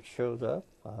 And Mike shows up,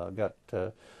 got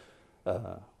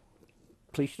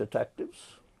police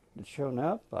detectives that's shown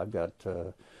up. I've got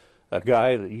a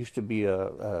guy that used to be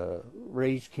a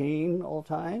raised Cain all the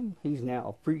time. He's now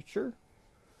a preacher.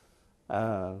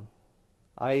 I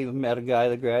even met a guy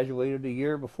that graduated a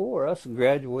year before us and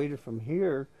graduated from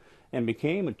here and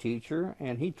became a teacher,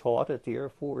 and he taught at the Air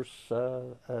Force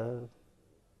in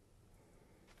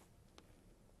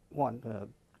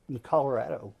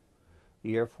Colorado,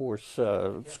 the Air Force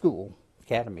School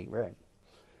Academy, right?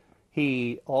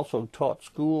 He also taught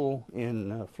school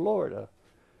in Florida.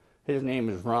 His name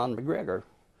is Ron McGregor.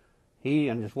 He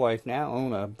and his wife now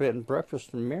own a bed and breakfast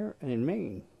in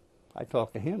Maine. I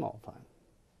talk to him all the time.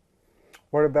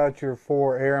 What about your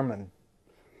 4 airmen?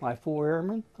 My 4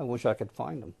 airmen? I wish I could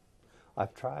find them.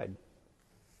 I've tried.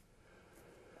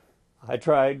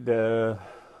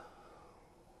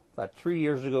 about 3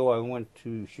 years ago, I went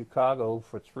to Chicago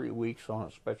for 3 weeks on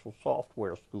a special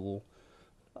software school,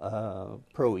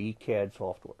 Pro ECAD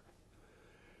software.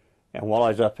 And while I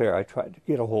was up there, I tried to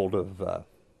get a hold of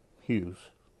Hughes,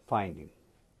 find him.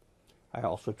 I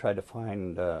also tried to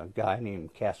find a guy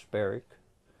named Kasperick.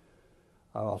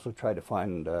 I also tried to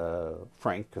find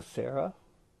Frank Casera,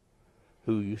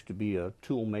 who used to be a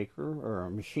tool maker or a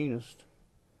machinist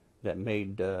that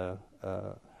made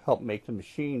helped make the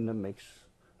machine that makes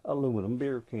aluminum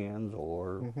beer cans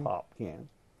or pop cans.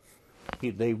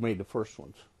 They made the first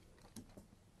ones.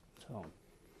 So,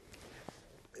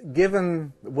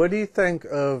 what do you think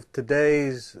of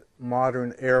today's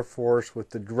modern Air Force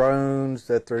with the drones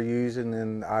that they're using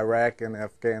in Iraq and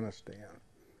Afghanistan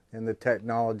and the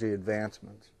technology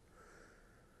advancements?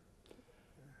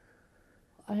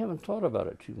 I haven't thought about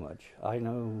it too much. I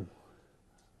know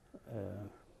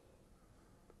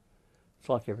it's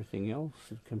like everything else,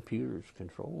 the computer's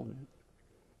controlling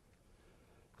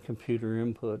it. Computer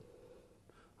input,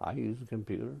 I use a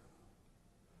computer.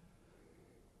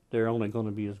 They're only going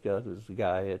to be as good as the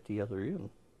guy at the other end.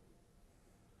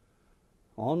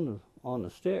 On the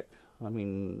stick, I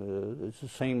mean, it's the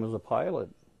same as a pilot.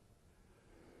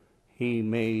 He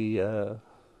may,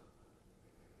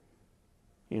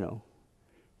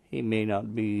 he may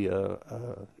not be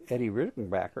Eddie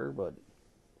Rickenbacker, but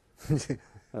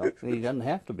well, he doesn't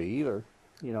have to be either.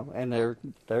 And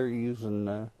they're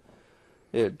using.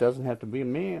 It doesn't have to be a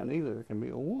man either. It can be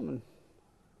a woman.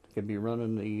 It can be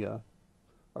running the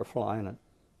or flying it.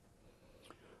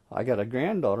 I got a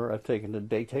granddaughter I've taken to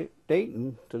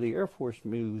Dayton to the Air Force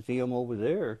Museum over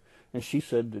there, and she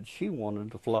said that she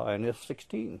wanted to fly an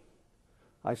F-16.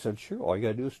 I said, sure, all you got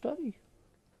to do is study.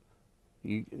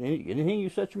 Anything you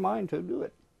set your mind to, do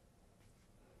it.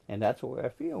 And that's the way I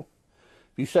feel.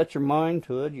 If you set your mind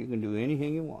to it, you can do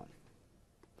anything you want.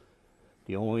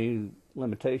 The only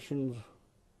limitations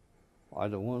are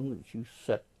the ones that you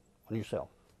set on yourself.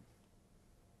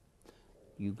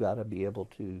 You've got to be able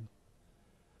to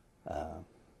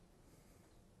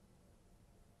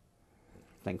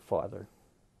think farther,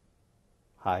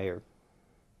 higher,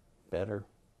 better,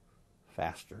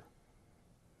 faster.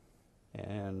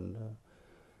 And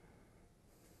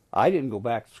I didn't go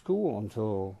back to school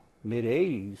until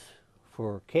mid-'80s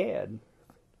for CAD.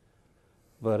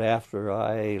 But after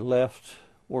I left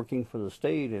working for the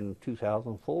state in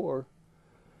 2004,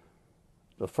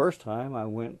 the first time I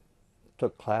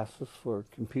took classes for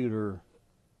computer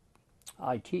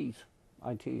IT.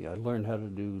 I learned how to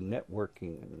do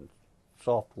networking and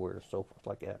software, so forth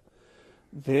like that.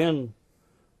 Then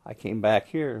I came back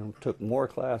here and took more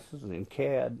classes in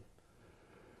CAD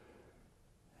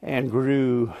and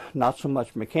grew not so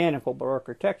much mechanical but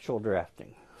architectural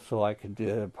drafting. So I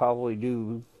could probably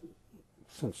do,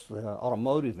 since the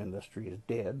automotive industry is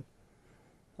dead,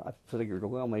 I figured,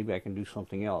 well, maybe I can do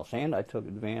something else. And I took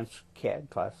advanced CAD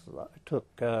classes. I took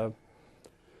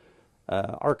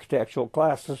architectural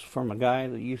classes from a guy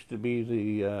that used to be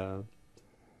the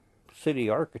city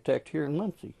architect here in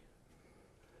Muncie.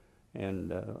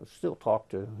 And still talk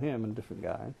to him and different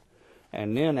guys.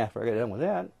 And then after I got done with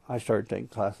that, I started taking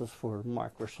classes for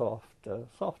Microsoft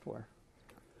software.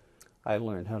 I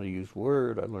learned how to use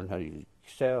Word. I learned how to use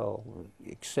Excel,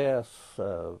 Access,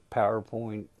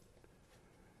 PowerPoint.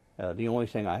 The only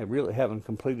thing I really haven't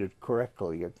completed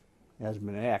correctly has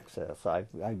been Access.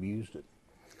 I've used it.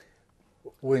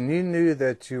 When you knew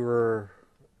that you were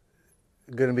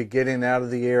going to be getting out of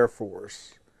the Air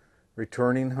Force,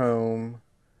 returning home,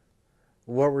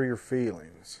 what were your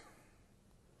feelings?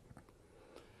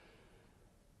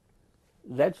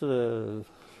 That's a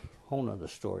whole nother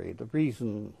story. The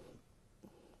reason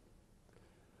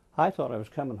I thought I was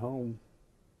coming home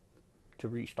to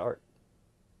restart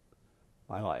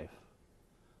my life.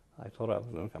 I thought I was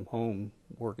going to come home,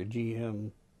 work at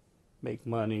GM, make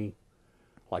money,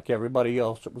 like everybody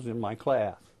else that was in my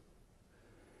class.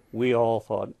 We all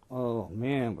thought, oh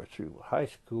man, we're through high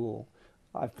school.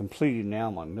 I've completed now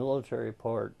my military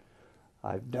part.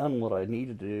 I've done what I need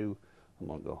to do. I'm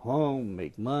going to go home,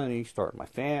 make money, start my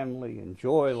family,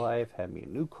 enjoy life, have me a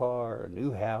new car, a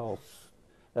new house,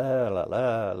 la la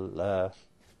la la.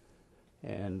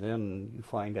 And then you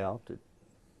find out that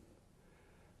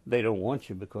they don't want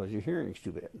you because your hearing's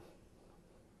too bad.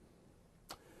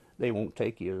 They won't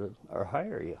take you or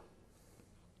hire you.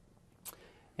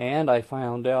 And I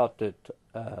found out that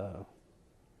the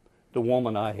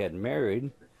woman I had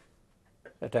married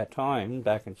at that time,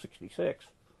 back in '66,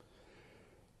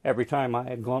 every time I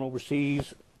had gone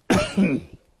overseas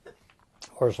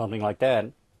or something like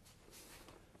that,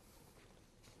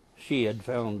 she had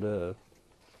found a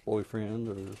boyfriend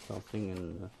or something,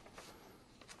 and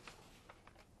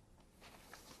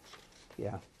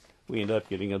yeah, we ended up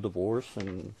getting a divorce,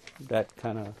 and that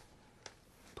kind of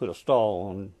put a stall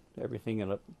on everything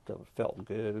that felt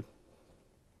good.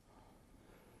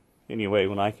 Anyway,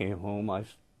 when I came home,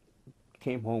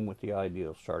 came home with the idea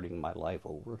of starting my life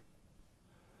over.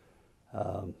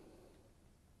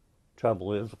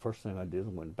 Trouble is, the first thing I did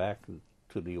was went back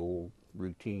to the old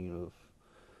routine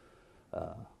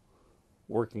of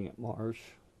working at Marsh,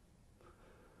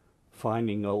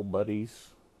 finding old buddies,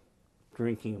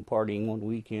 drinking and partying on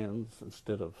weekends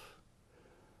instead of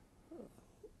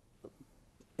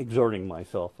exerting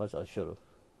myself as I should have.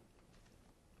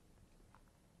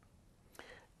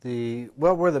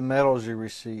 What were the medals you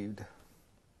received?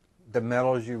 The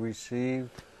medals you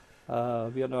received?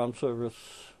 Vietnam service,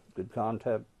 good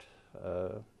contact.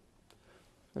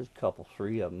 There's a couple,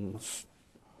 3 of them.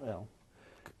 Well,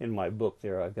 in my book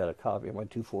there, I've got a copy of my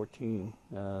 214.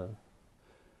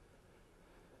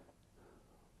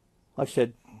 Like I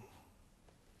said,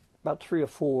 about 3 or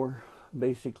 4.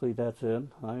 Basically, that's it.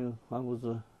 I was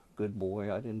a good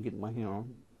boy. I didn't get my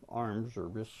arms or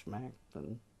wrists smacked,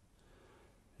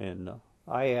 and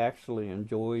I actually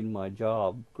enjoyed my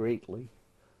job greatly.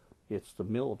 It's the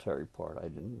military part I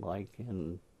didn't like,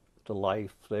 and the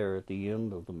life there at the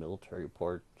end of the military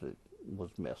part that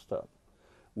was messed up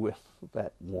with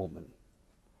that woman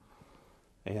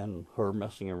and her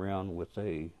messing around with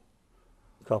a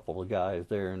couple of guys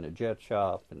there in the jet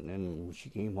shop, and then when she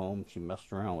came home she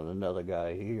messed around with another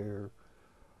guy here.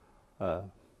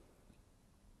 So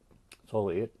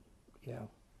it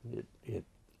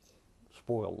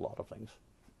spoiled a lot of things.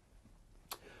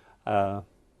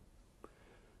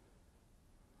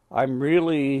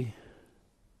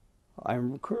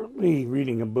 I'm currently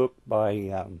reading a book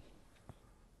by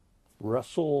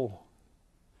Russell,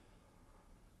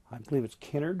 I believe it's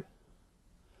Kennard,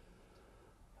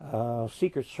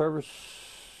 Secret Service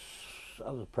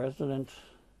of the President.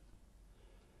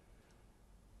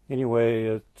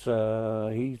 Anyway,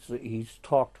 he's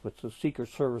talked with the Secret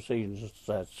Service agents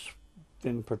that's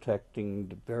been protecting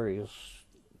the various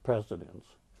presidents,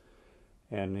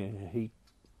 and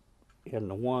in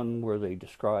the one where they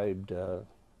described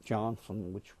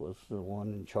Johnson, which was the one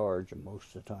in charge of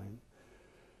most of the time,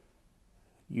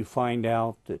 you find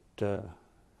out that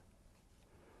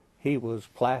he was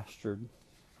plastered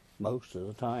most of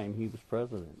the time he was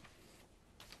president.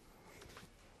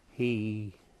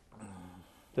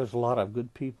 There's a lot of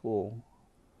good people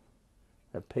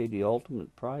that paid the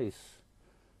ultimate price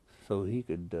so he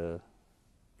could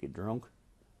get drunk.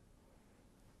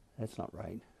 That's not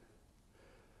right.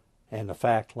 And the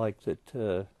fact like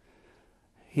that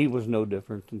he was no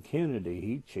different than Kennedy.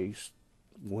 He chased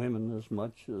women as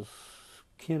much as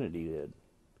Kennedy did.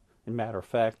 As a matter of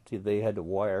fact, they had to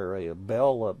wire a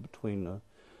bell up between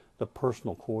the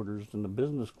personal quarters and the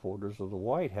business quarters of the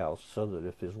White House so that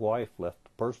if his wife left the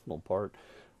personal part,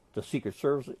 the Secret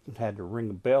Service had to ring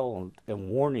a bell and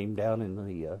warn him down in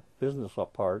the business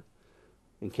part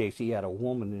in case he had a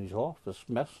woman in his office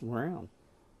messing around.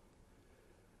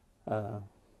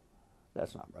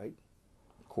 That's not right.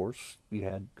 Of course, you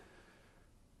had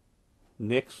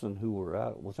Nixon, who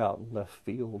was out in left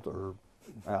field or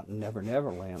out in Never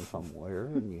Never Land somewhere,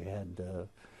 and you had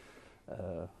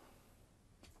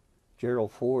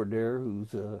Gerald Ford there,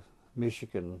 who's a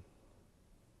Michigan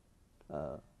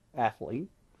athlete.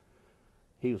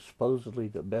 He was supposedly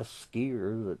the best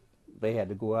skier that they had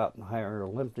to go out and hire an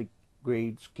Olympic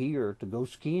grade skier to go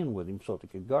skiing with him so they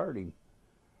could guard him,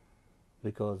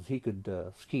 because he could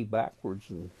ski backwards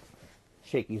and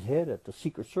shake his head at the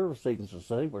Secret Service agents and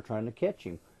say they were trying to catch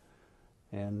him.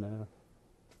 And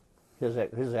his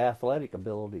athletic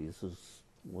abilities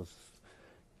was,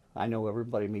 I know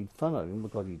everybody made fun of him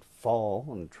because he'd fall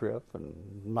and trip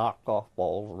and knock off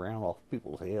balls around off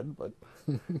people's head, but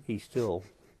he still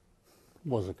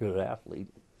was a good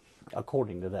athlete,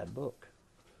 according to that book.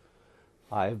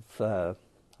 I've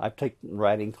taken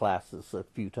writing classes a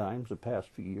few times the past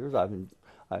few years. I've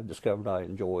discovered I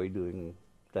enjoy doing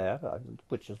that,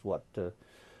 which is what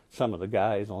some of the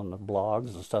guys on the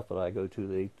blogs and stuff that I go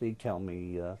to, they tell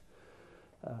me,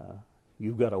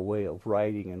 you've got a way of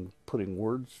writing and putting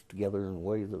words together in a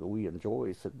way that we enjoy.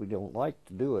 He said, we don't like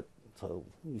to do it. So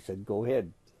he said, go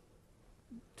ahead,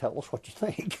 tell us what you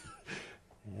think.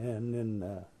 And then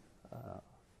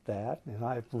and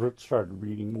I've started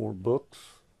reading more books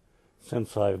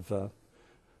since I'm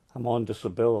on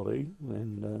disability,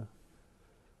 and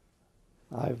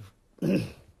I've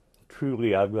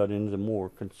got into more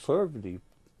conservative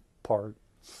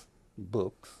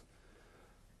books,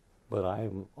 but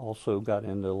I've also got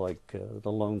into like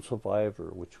The Lone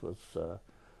Survivor, which was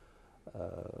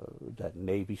that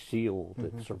Navy SEAL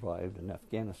that survived in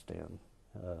Afghanistan.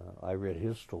 I read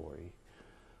his story.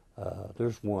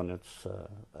 There's one that's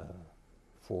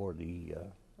for the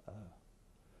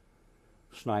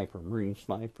sniper, Marine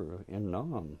sniper in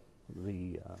Nam.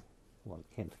 Well,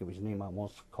 I can't think of his name. I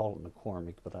want to call it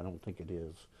McCormick, but I don't think it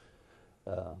is.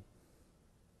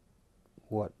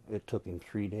 It took him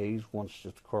 3 days once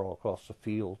just to crawl across the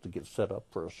field to get set up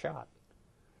for a shot.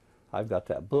 I've got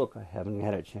that book. I haven't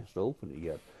had a chance to open it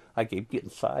yet. I keep getting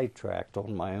sidetracked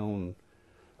on my own.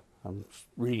 I'm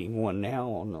reading one now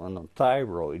on the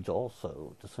thyroids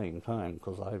also at the same time,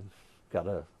 because I've got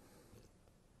a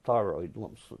thyroid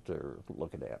lumps that they're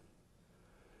looking at.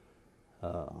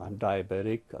 I'm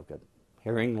diabetic. I've got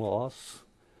hearing loss.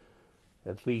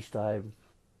 At least I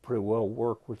pretty well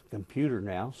work with a computer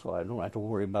now, so I don't have to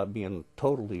worry about being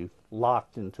totally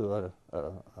locked into a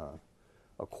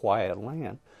quiet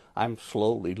land. I'm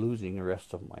slowly losing the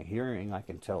rest of my hearing, I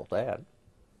can tell that.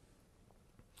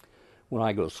 When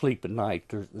I go to sleep at night,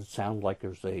 it sounds like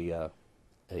there's a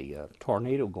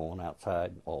tornado going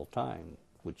outside all the time,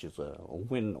 which is a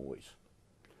wind noise.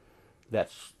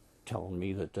 That's telling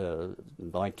me that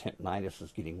my tinnitus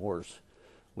is getting worse,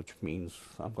 which means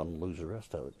I'm going to lose the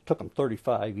rest of it. It took them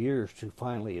 35 years to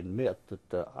finally admit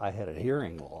that I had a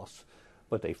hearing loss,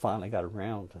 but they finally got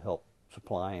around to help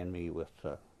supplying me with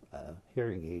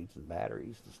hearing aids and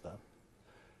batteries and stuff.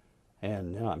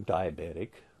 And then I'm diabetic.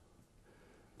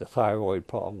 The thyroid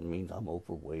problem means I'm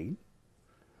overweight.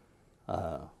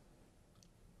 I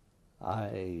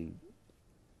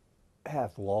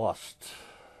have lost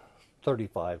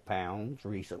 35 pounds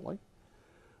recently.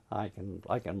 I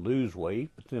can lose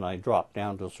weight, but then I drop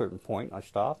down to a certain point, and I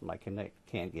stop, and I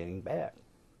can't get any back.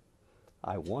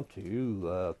 I want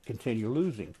to continue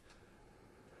losing,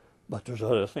 but there's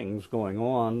other things going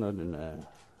on, and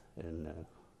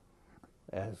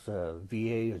as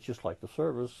VA is just like the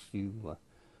service. You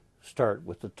start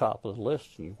with the top of the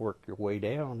list, and you work your way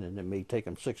down, and it may take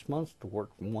them 6 months to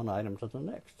work from one item to the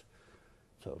next.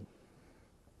 So,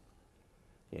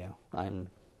 yeah, I'm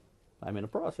in a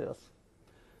process.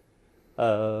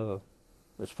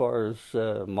 As far as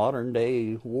modern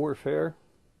day warfare,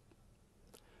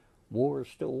 war is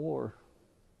still war.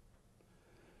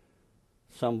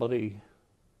 Somebody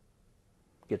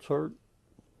gets hurt,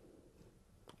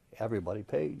 everybody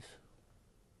pays.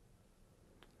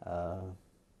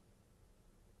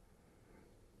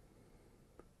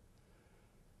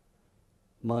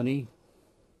 Money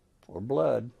or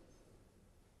blood,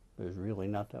 there's really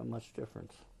not that much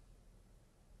difference.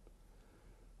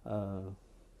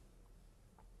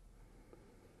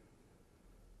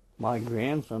 My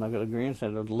grandson, I've got a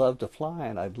grandson that would love to fly,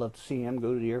 and I'd love to see him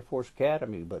go to the Air Force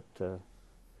Academy, but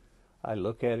I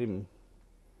look at him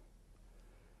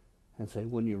and say,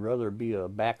 wouldn't you rather be a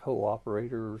backhoe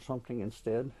operator or something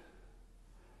instead?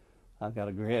 I've got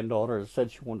a granddaughter that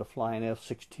said she wanted to fly an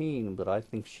F-16, but I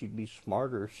think she'd be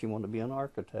smarter if she wanted to be an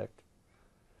architect,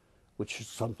 which is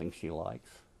something she likes.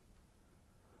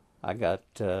 I got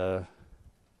 2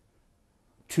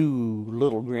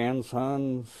 little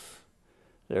grandsons.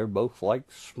 They're both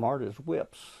like smart as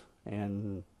whips,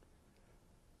 and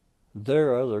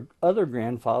their other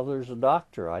grandfather's a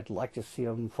doctor. I'd like to see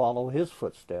them follow his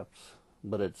footsteps,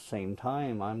 but at the same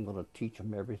time, I'm going to teach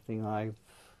them everything I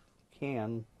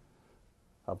can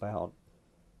about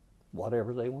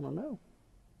whatever they want to know.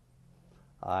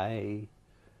 I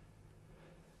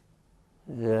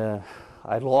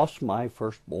lost my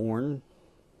firstborn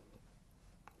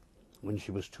when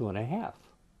she was 2.5.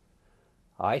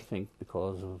 I think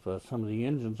because of some of the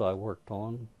engines I worked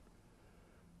on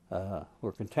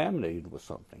were contaminated with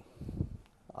something.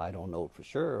 I don't know for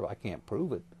sure. I can't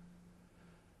prove it.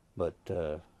 But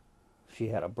she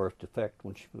had a birth defect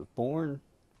when she was born,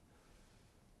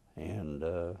 and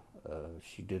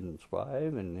she didn't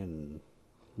survive, and then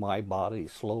my body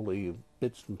slowly,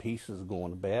 bits and pieces,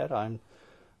 going to bed.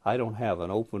 I don't have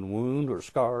an open wound or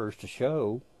scars to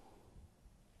show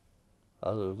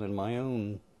other than my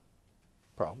own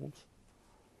problems.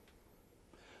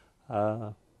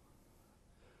 My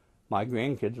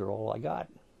grandkids are all I got,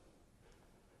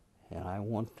 and I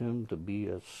want them to be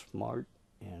as smart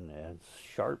and as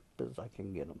sharp as I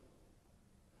can get them.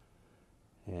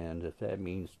 And if that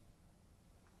means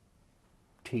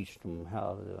teach them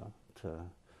how to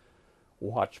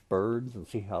watch birds and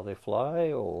see how they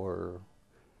fly, or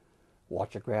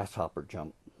watch a grasshopper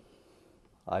jump,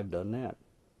 I've done that.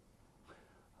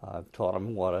 I've taught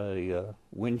them what a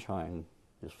wind chime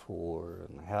is for,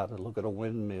 and how to look at a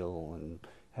windmill, and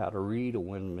how to read a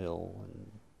windmill,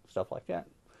 and stuff like that.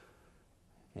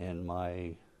 And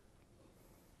like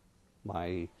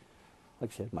I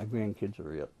said, my grandkids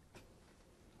are it.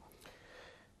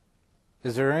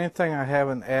 Is there anything I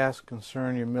haven't asked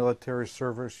concerning your military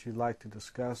service you'd like to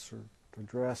discuss or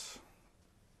address?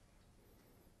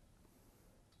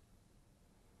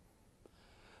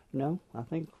 No, I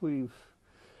think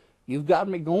you've got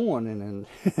me going,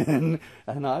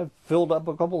 and I've filled up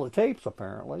a couple of tapes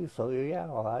apparently. So yeah,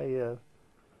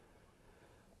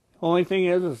 only thing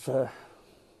is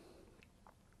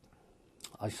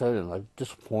I said I'm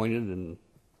disappointed in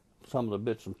some of the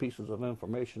bits and pieces of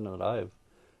information that I've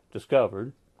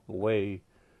discovered, the way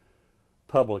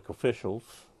public officials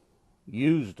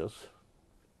used us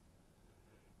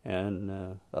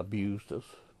and abused us,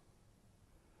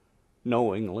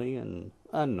 knowingly and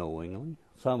unknowingly,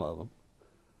 some of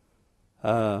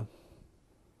them.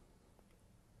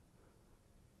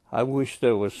 I wish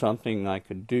there was something I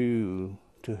could do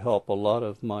to help a lot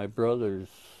of my brothers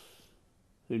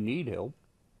who need help.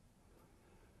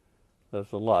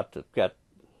 There's a lot that got...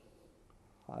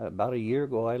 About a year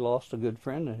ago, I lost a good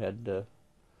friend that had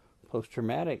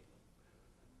post-traumatic.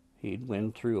 He'd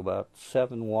went through about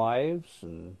 7 wives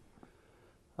and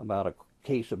about a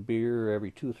case of beer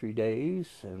every 2 or 3 days,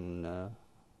 and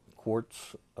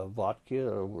quarts of vodka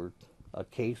over a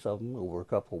case of them over a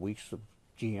couple of weeks of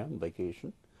GM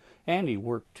vacation. And he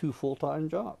worked 2 full-time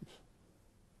jobs.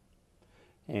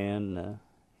 And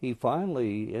he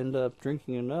finally ended up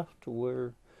drinking enough to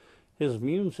where his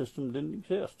immune system didn't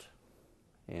exist.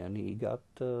 And he got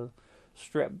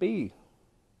strep B.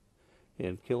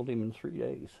 It killed him in 3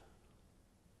 days.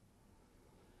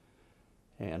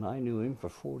 And I knew him for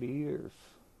 40 years.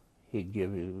 He'd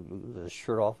give the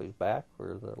shirt off his back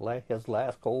or his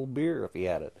last cold beer if he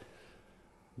had it.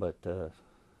 But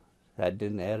that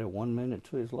didn't add 1 minute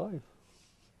to his life.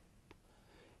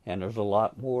 And there's a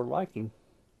lot more like him.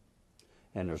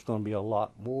 And there's going to be a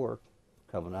lot more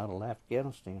coming out of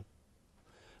Afghanistan.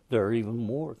 There are even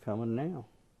more coming now.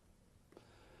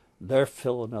 They're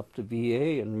filling up the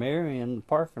VA and Marion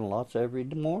parking lots every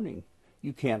morning.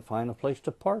 You can't find a place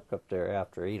to park up there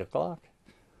after 8 o'clock.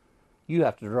 You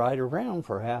have to ride around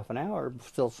for half an hour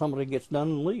till somebody gets done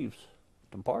and leaves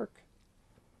to park.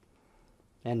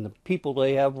 And the people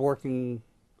they have working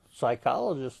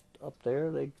psychologists up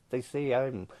there, they say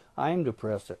I'm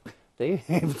depressed. They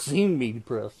haven't seen me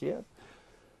depressed yet.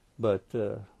 But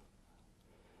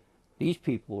these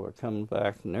people are coming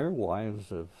back and their wives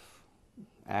have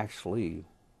actually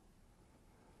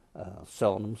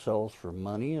selling themselves for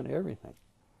money and everything.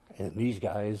 And these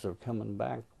guys are coming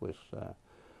back with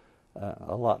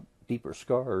a lot deeper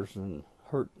scars and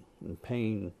hurt and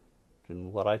pain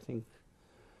than what I think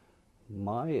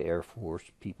my Air Force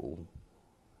people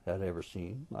had ever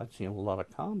seen. I've seen a lot of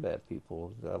combat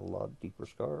people that have a lot deeper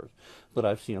scars. But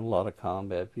I've seen a lot of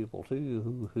combat people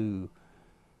too who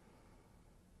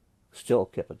still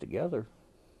kept it together,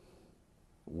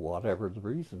 whatever the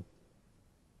reason.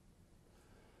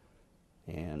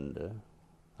 And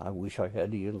I wish I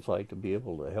had the insight to be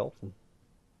able to help them.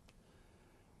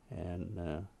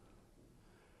 And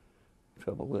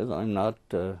trouble is, I'm not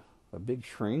a big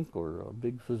shrink or a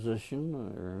big physician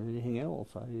or anything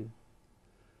else. I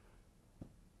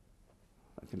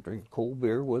can drink a cold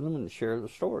beer with them and share the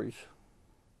stories.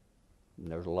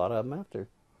 And there's a lot of them out there.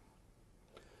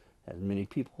 As many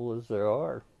people as there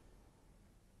are,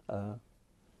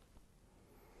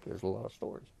 there's a lot of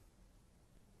stories.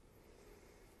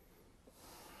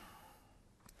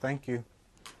 Thank you.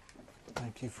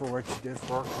 Thank you for what you did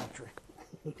for our country.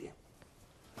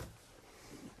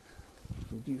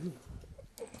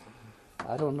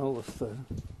 I don't know if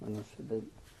the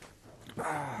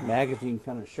magazine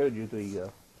kind of showed you the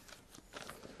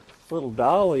little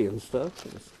dolly and stuff.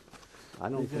 I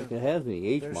don't think it has any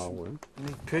H model in it.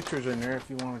 Any pictures in there if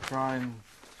you want to try and,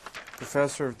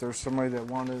 Professor, if there's somebody that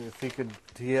wanted,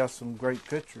 he has some great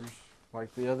pictures,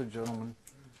 like the other gentleman.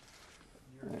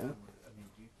 Yeah.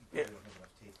 Yeah.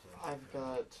 I've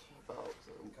got about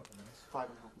 5.5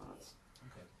 minutes.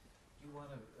 Okay. Do you want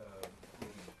to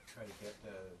maybe try to get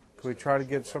Can we try to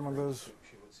get some of those?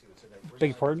 Beg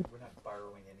your pardon? We're not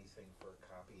borrowing anything for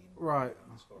copying. Right.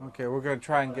 Okay, we're going to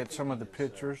try and get some of the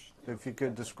pictures. If you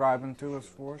could describe them to us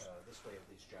for us. This way at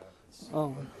least John can see Oh.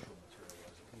 what visual material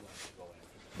is if he wants to go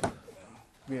after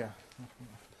that. Yeah.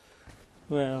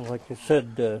 Well, like I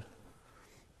said,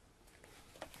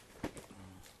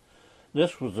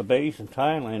 this was the base in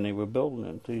Thailand they were building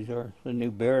it. These are the new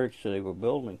barracks that they were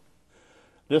building.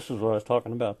 This is what I was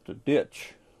talking about, the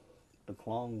ditch, the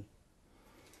Klong.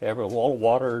 All the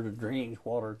water, the drainage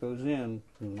water goes in,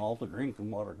 and all the drinking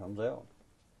water comes out.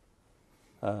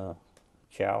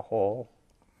 Chow Hall.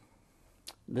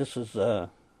 This is the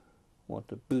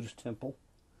Buddhist temple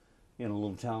in a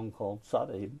little town called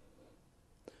Sadeb.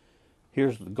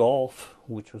 Here's the Golf,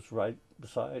 which was right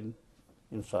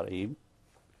inside Abe.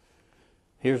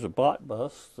 Here's a bot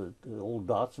bus, the old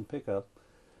Datsun pickup.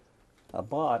 A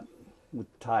bot with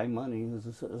tie money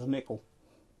is a nickel.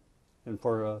 And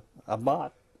for a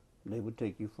bot, they would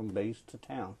take you from base to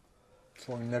town.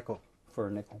 For a nickel. For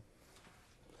a nickel.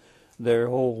 Their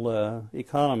whole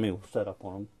economy was set up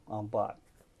on bot.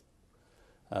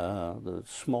 The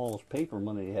smallest paper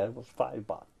money they had was 5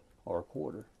 baht, or a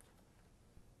quarter.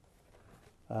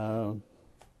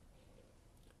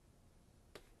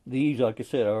 These, like I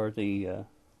said, are the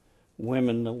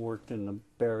women that worked in the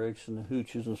barracks and the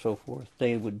hooches and so forth.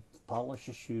 They would polish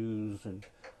the shoes and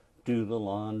do the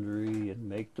laundry and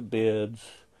make the beds.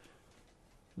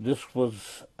 This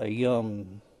was a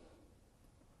young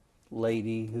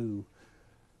lady who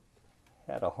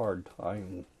had a hard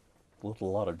time with a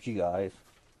lot of GIs.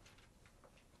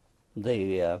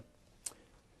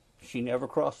 She never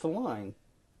crossed the line,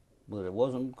 but it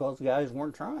wasn't because the guys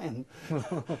weren't trying.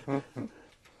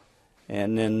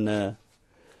 And then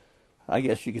I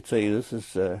guess you could say this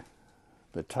is the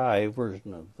Thai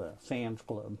version of Sam's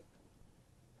Club.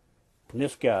 And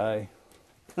this guy,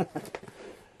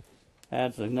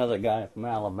 that's another guy from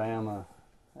Alabama.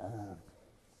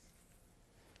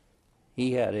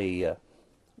 He had a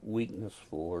weakness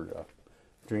for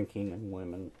drinking and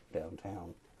women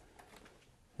downtown.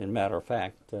 As a matter of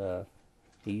fact,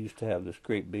 he used to have this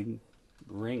great big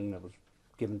ring that was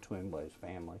given to him by his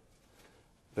family.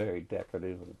 Very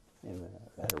decorative and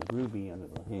had a ruby in the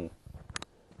ring.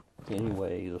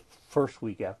 Anyway, the first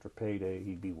week after payday,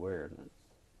 he'd be wearing it.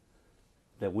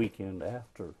 The weekend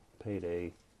after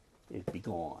payday, it'd be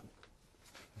gone.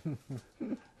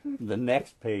 The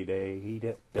next payday,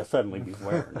 he'd suddenly be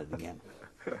wearing it again.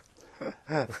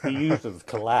 He used it as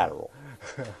collateral.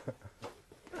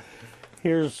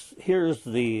 Here's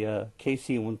the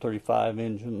KC-135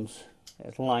 engines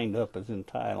as lined up as in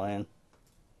Thailand.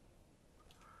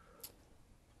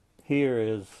 Here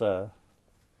is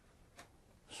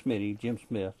Smitty, Jim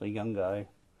Smith, a young guy.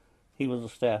 He was a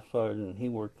staff sergeant. He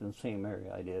worked in the same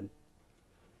area I did.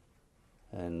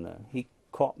 And he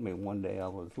caught me one day. I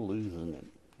was losing it.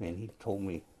 And he told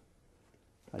me,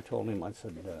 I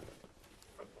said,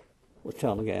 was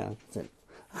telling the guy, I said,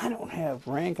 I don't have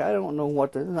rank. I don't know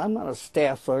what this is. I'm not a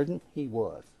staff sergeant. He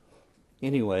was.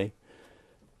 Anyway,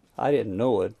 I didn't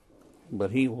know it, but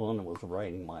he was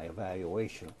writing my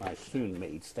evaluation. I soon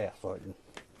made staff sergeant.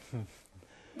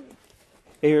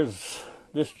 Here's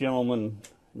this gentleman,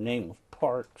 name was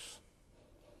Parks.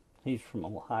 He's from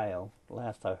Ohio.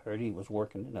 Last I heard, he was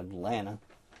working in Atlanta,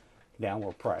 down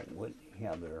where Pratt & Whitney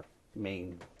have their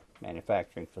main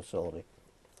manufacturing facility.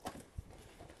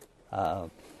 I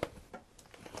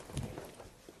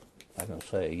can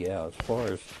say, yeah, as far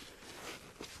as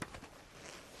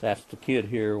that's the kid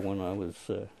here when I was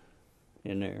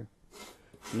in there.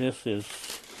 And this is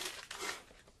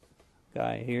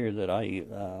guy here that I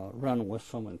run with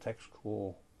some in tech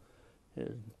school.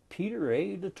 Is Peter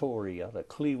A. DeTore out of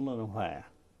Cleveland, Ohio.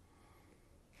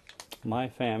 My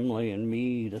family and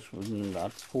me, this was in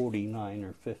about 49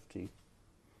 or 50.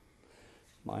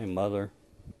 My mother,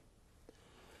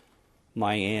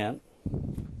 my aunt,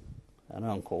 an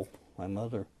uncle, my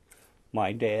mother,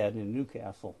 my dad in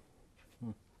Newcastle.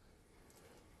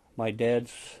 My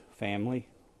dad's family,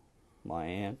 my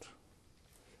aunt,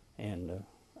 and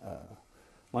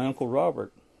my Uncle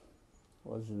Robert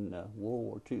was in World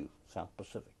War II, South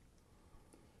Pacific.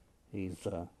 He's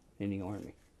in the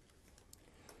Army.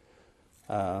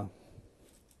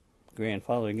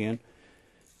 Grandfather again.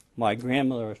 My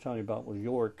grandmother I was telling you about was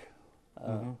York.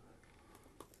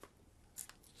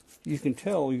 You can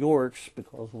tell Yorks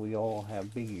because we all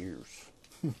have big ears.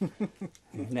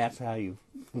 And that's how it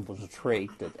was a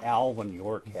trait that Alvin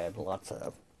York had lots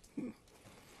of.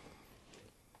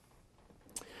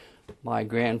 My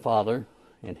grandfather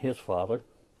and his father,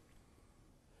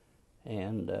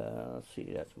 and let's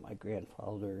see, that's my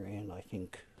grandfather and I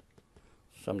think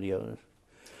some of the others.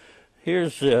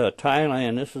 Here's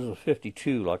Thailand. This is a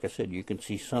 52. Like I said, you can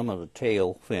see some of the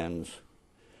tail fins.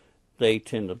 They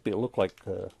tend to look like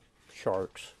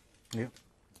sharks. Yeah.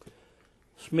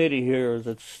 Smitty here,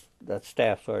 that's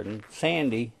staff sergeant.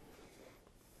 Sandy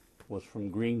was from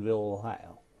Greenville,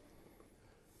 Ohio.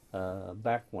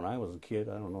 Back when I was a kid,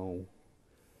 I don't know,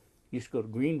 used to go to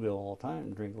Greenville all the time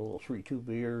and drink a little 3-2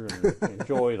 beer and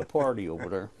enjoy the party over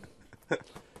there.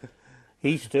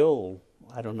 He's still,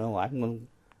 I don't know, I'm going to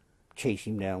chase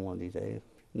him down one of these days.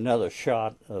 Another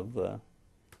shot of the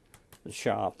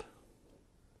shop.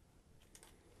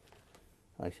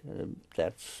 I said,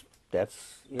 that's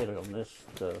it on this.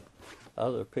 The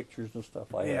other pictures and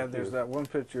stuff I have. Yeah, there's that one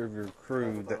picture of your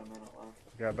crew that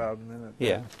got about a minute.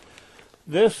 Yeah.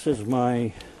 This is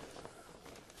my,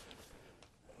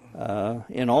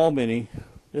 in Albany,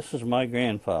 this is my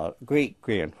grandfather,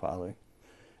 great-grandfather.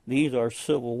 These are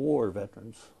Civil War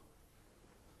veterans.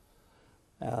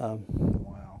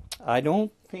 Wow. I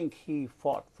don't think he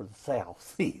fought for the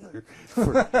South either,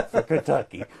 for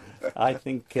Kentucky. I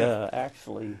think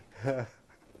actually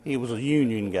he was a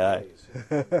Union guy.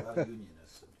 There were a lot of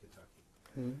Unionists in Kentucky.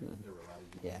 Mm-hmm. There were a lot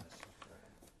of Yeah. Unionists.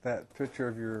 That picture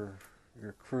of your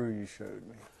crew you showed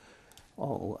me,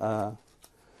 Oh,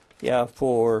 yeah.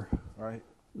 For right?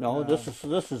 no, this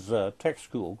is a tech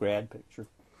school grad picture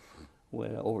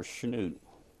over Chanute.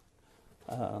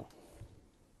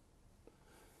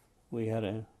 We had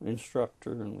an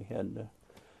instructor, and we had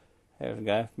a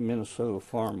guy from Minnesota,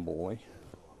 farm boy.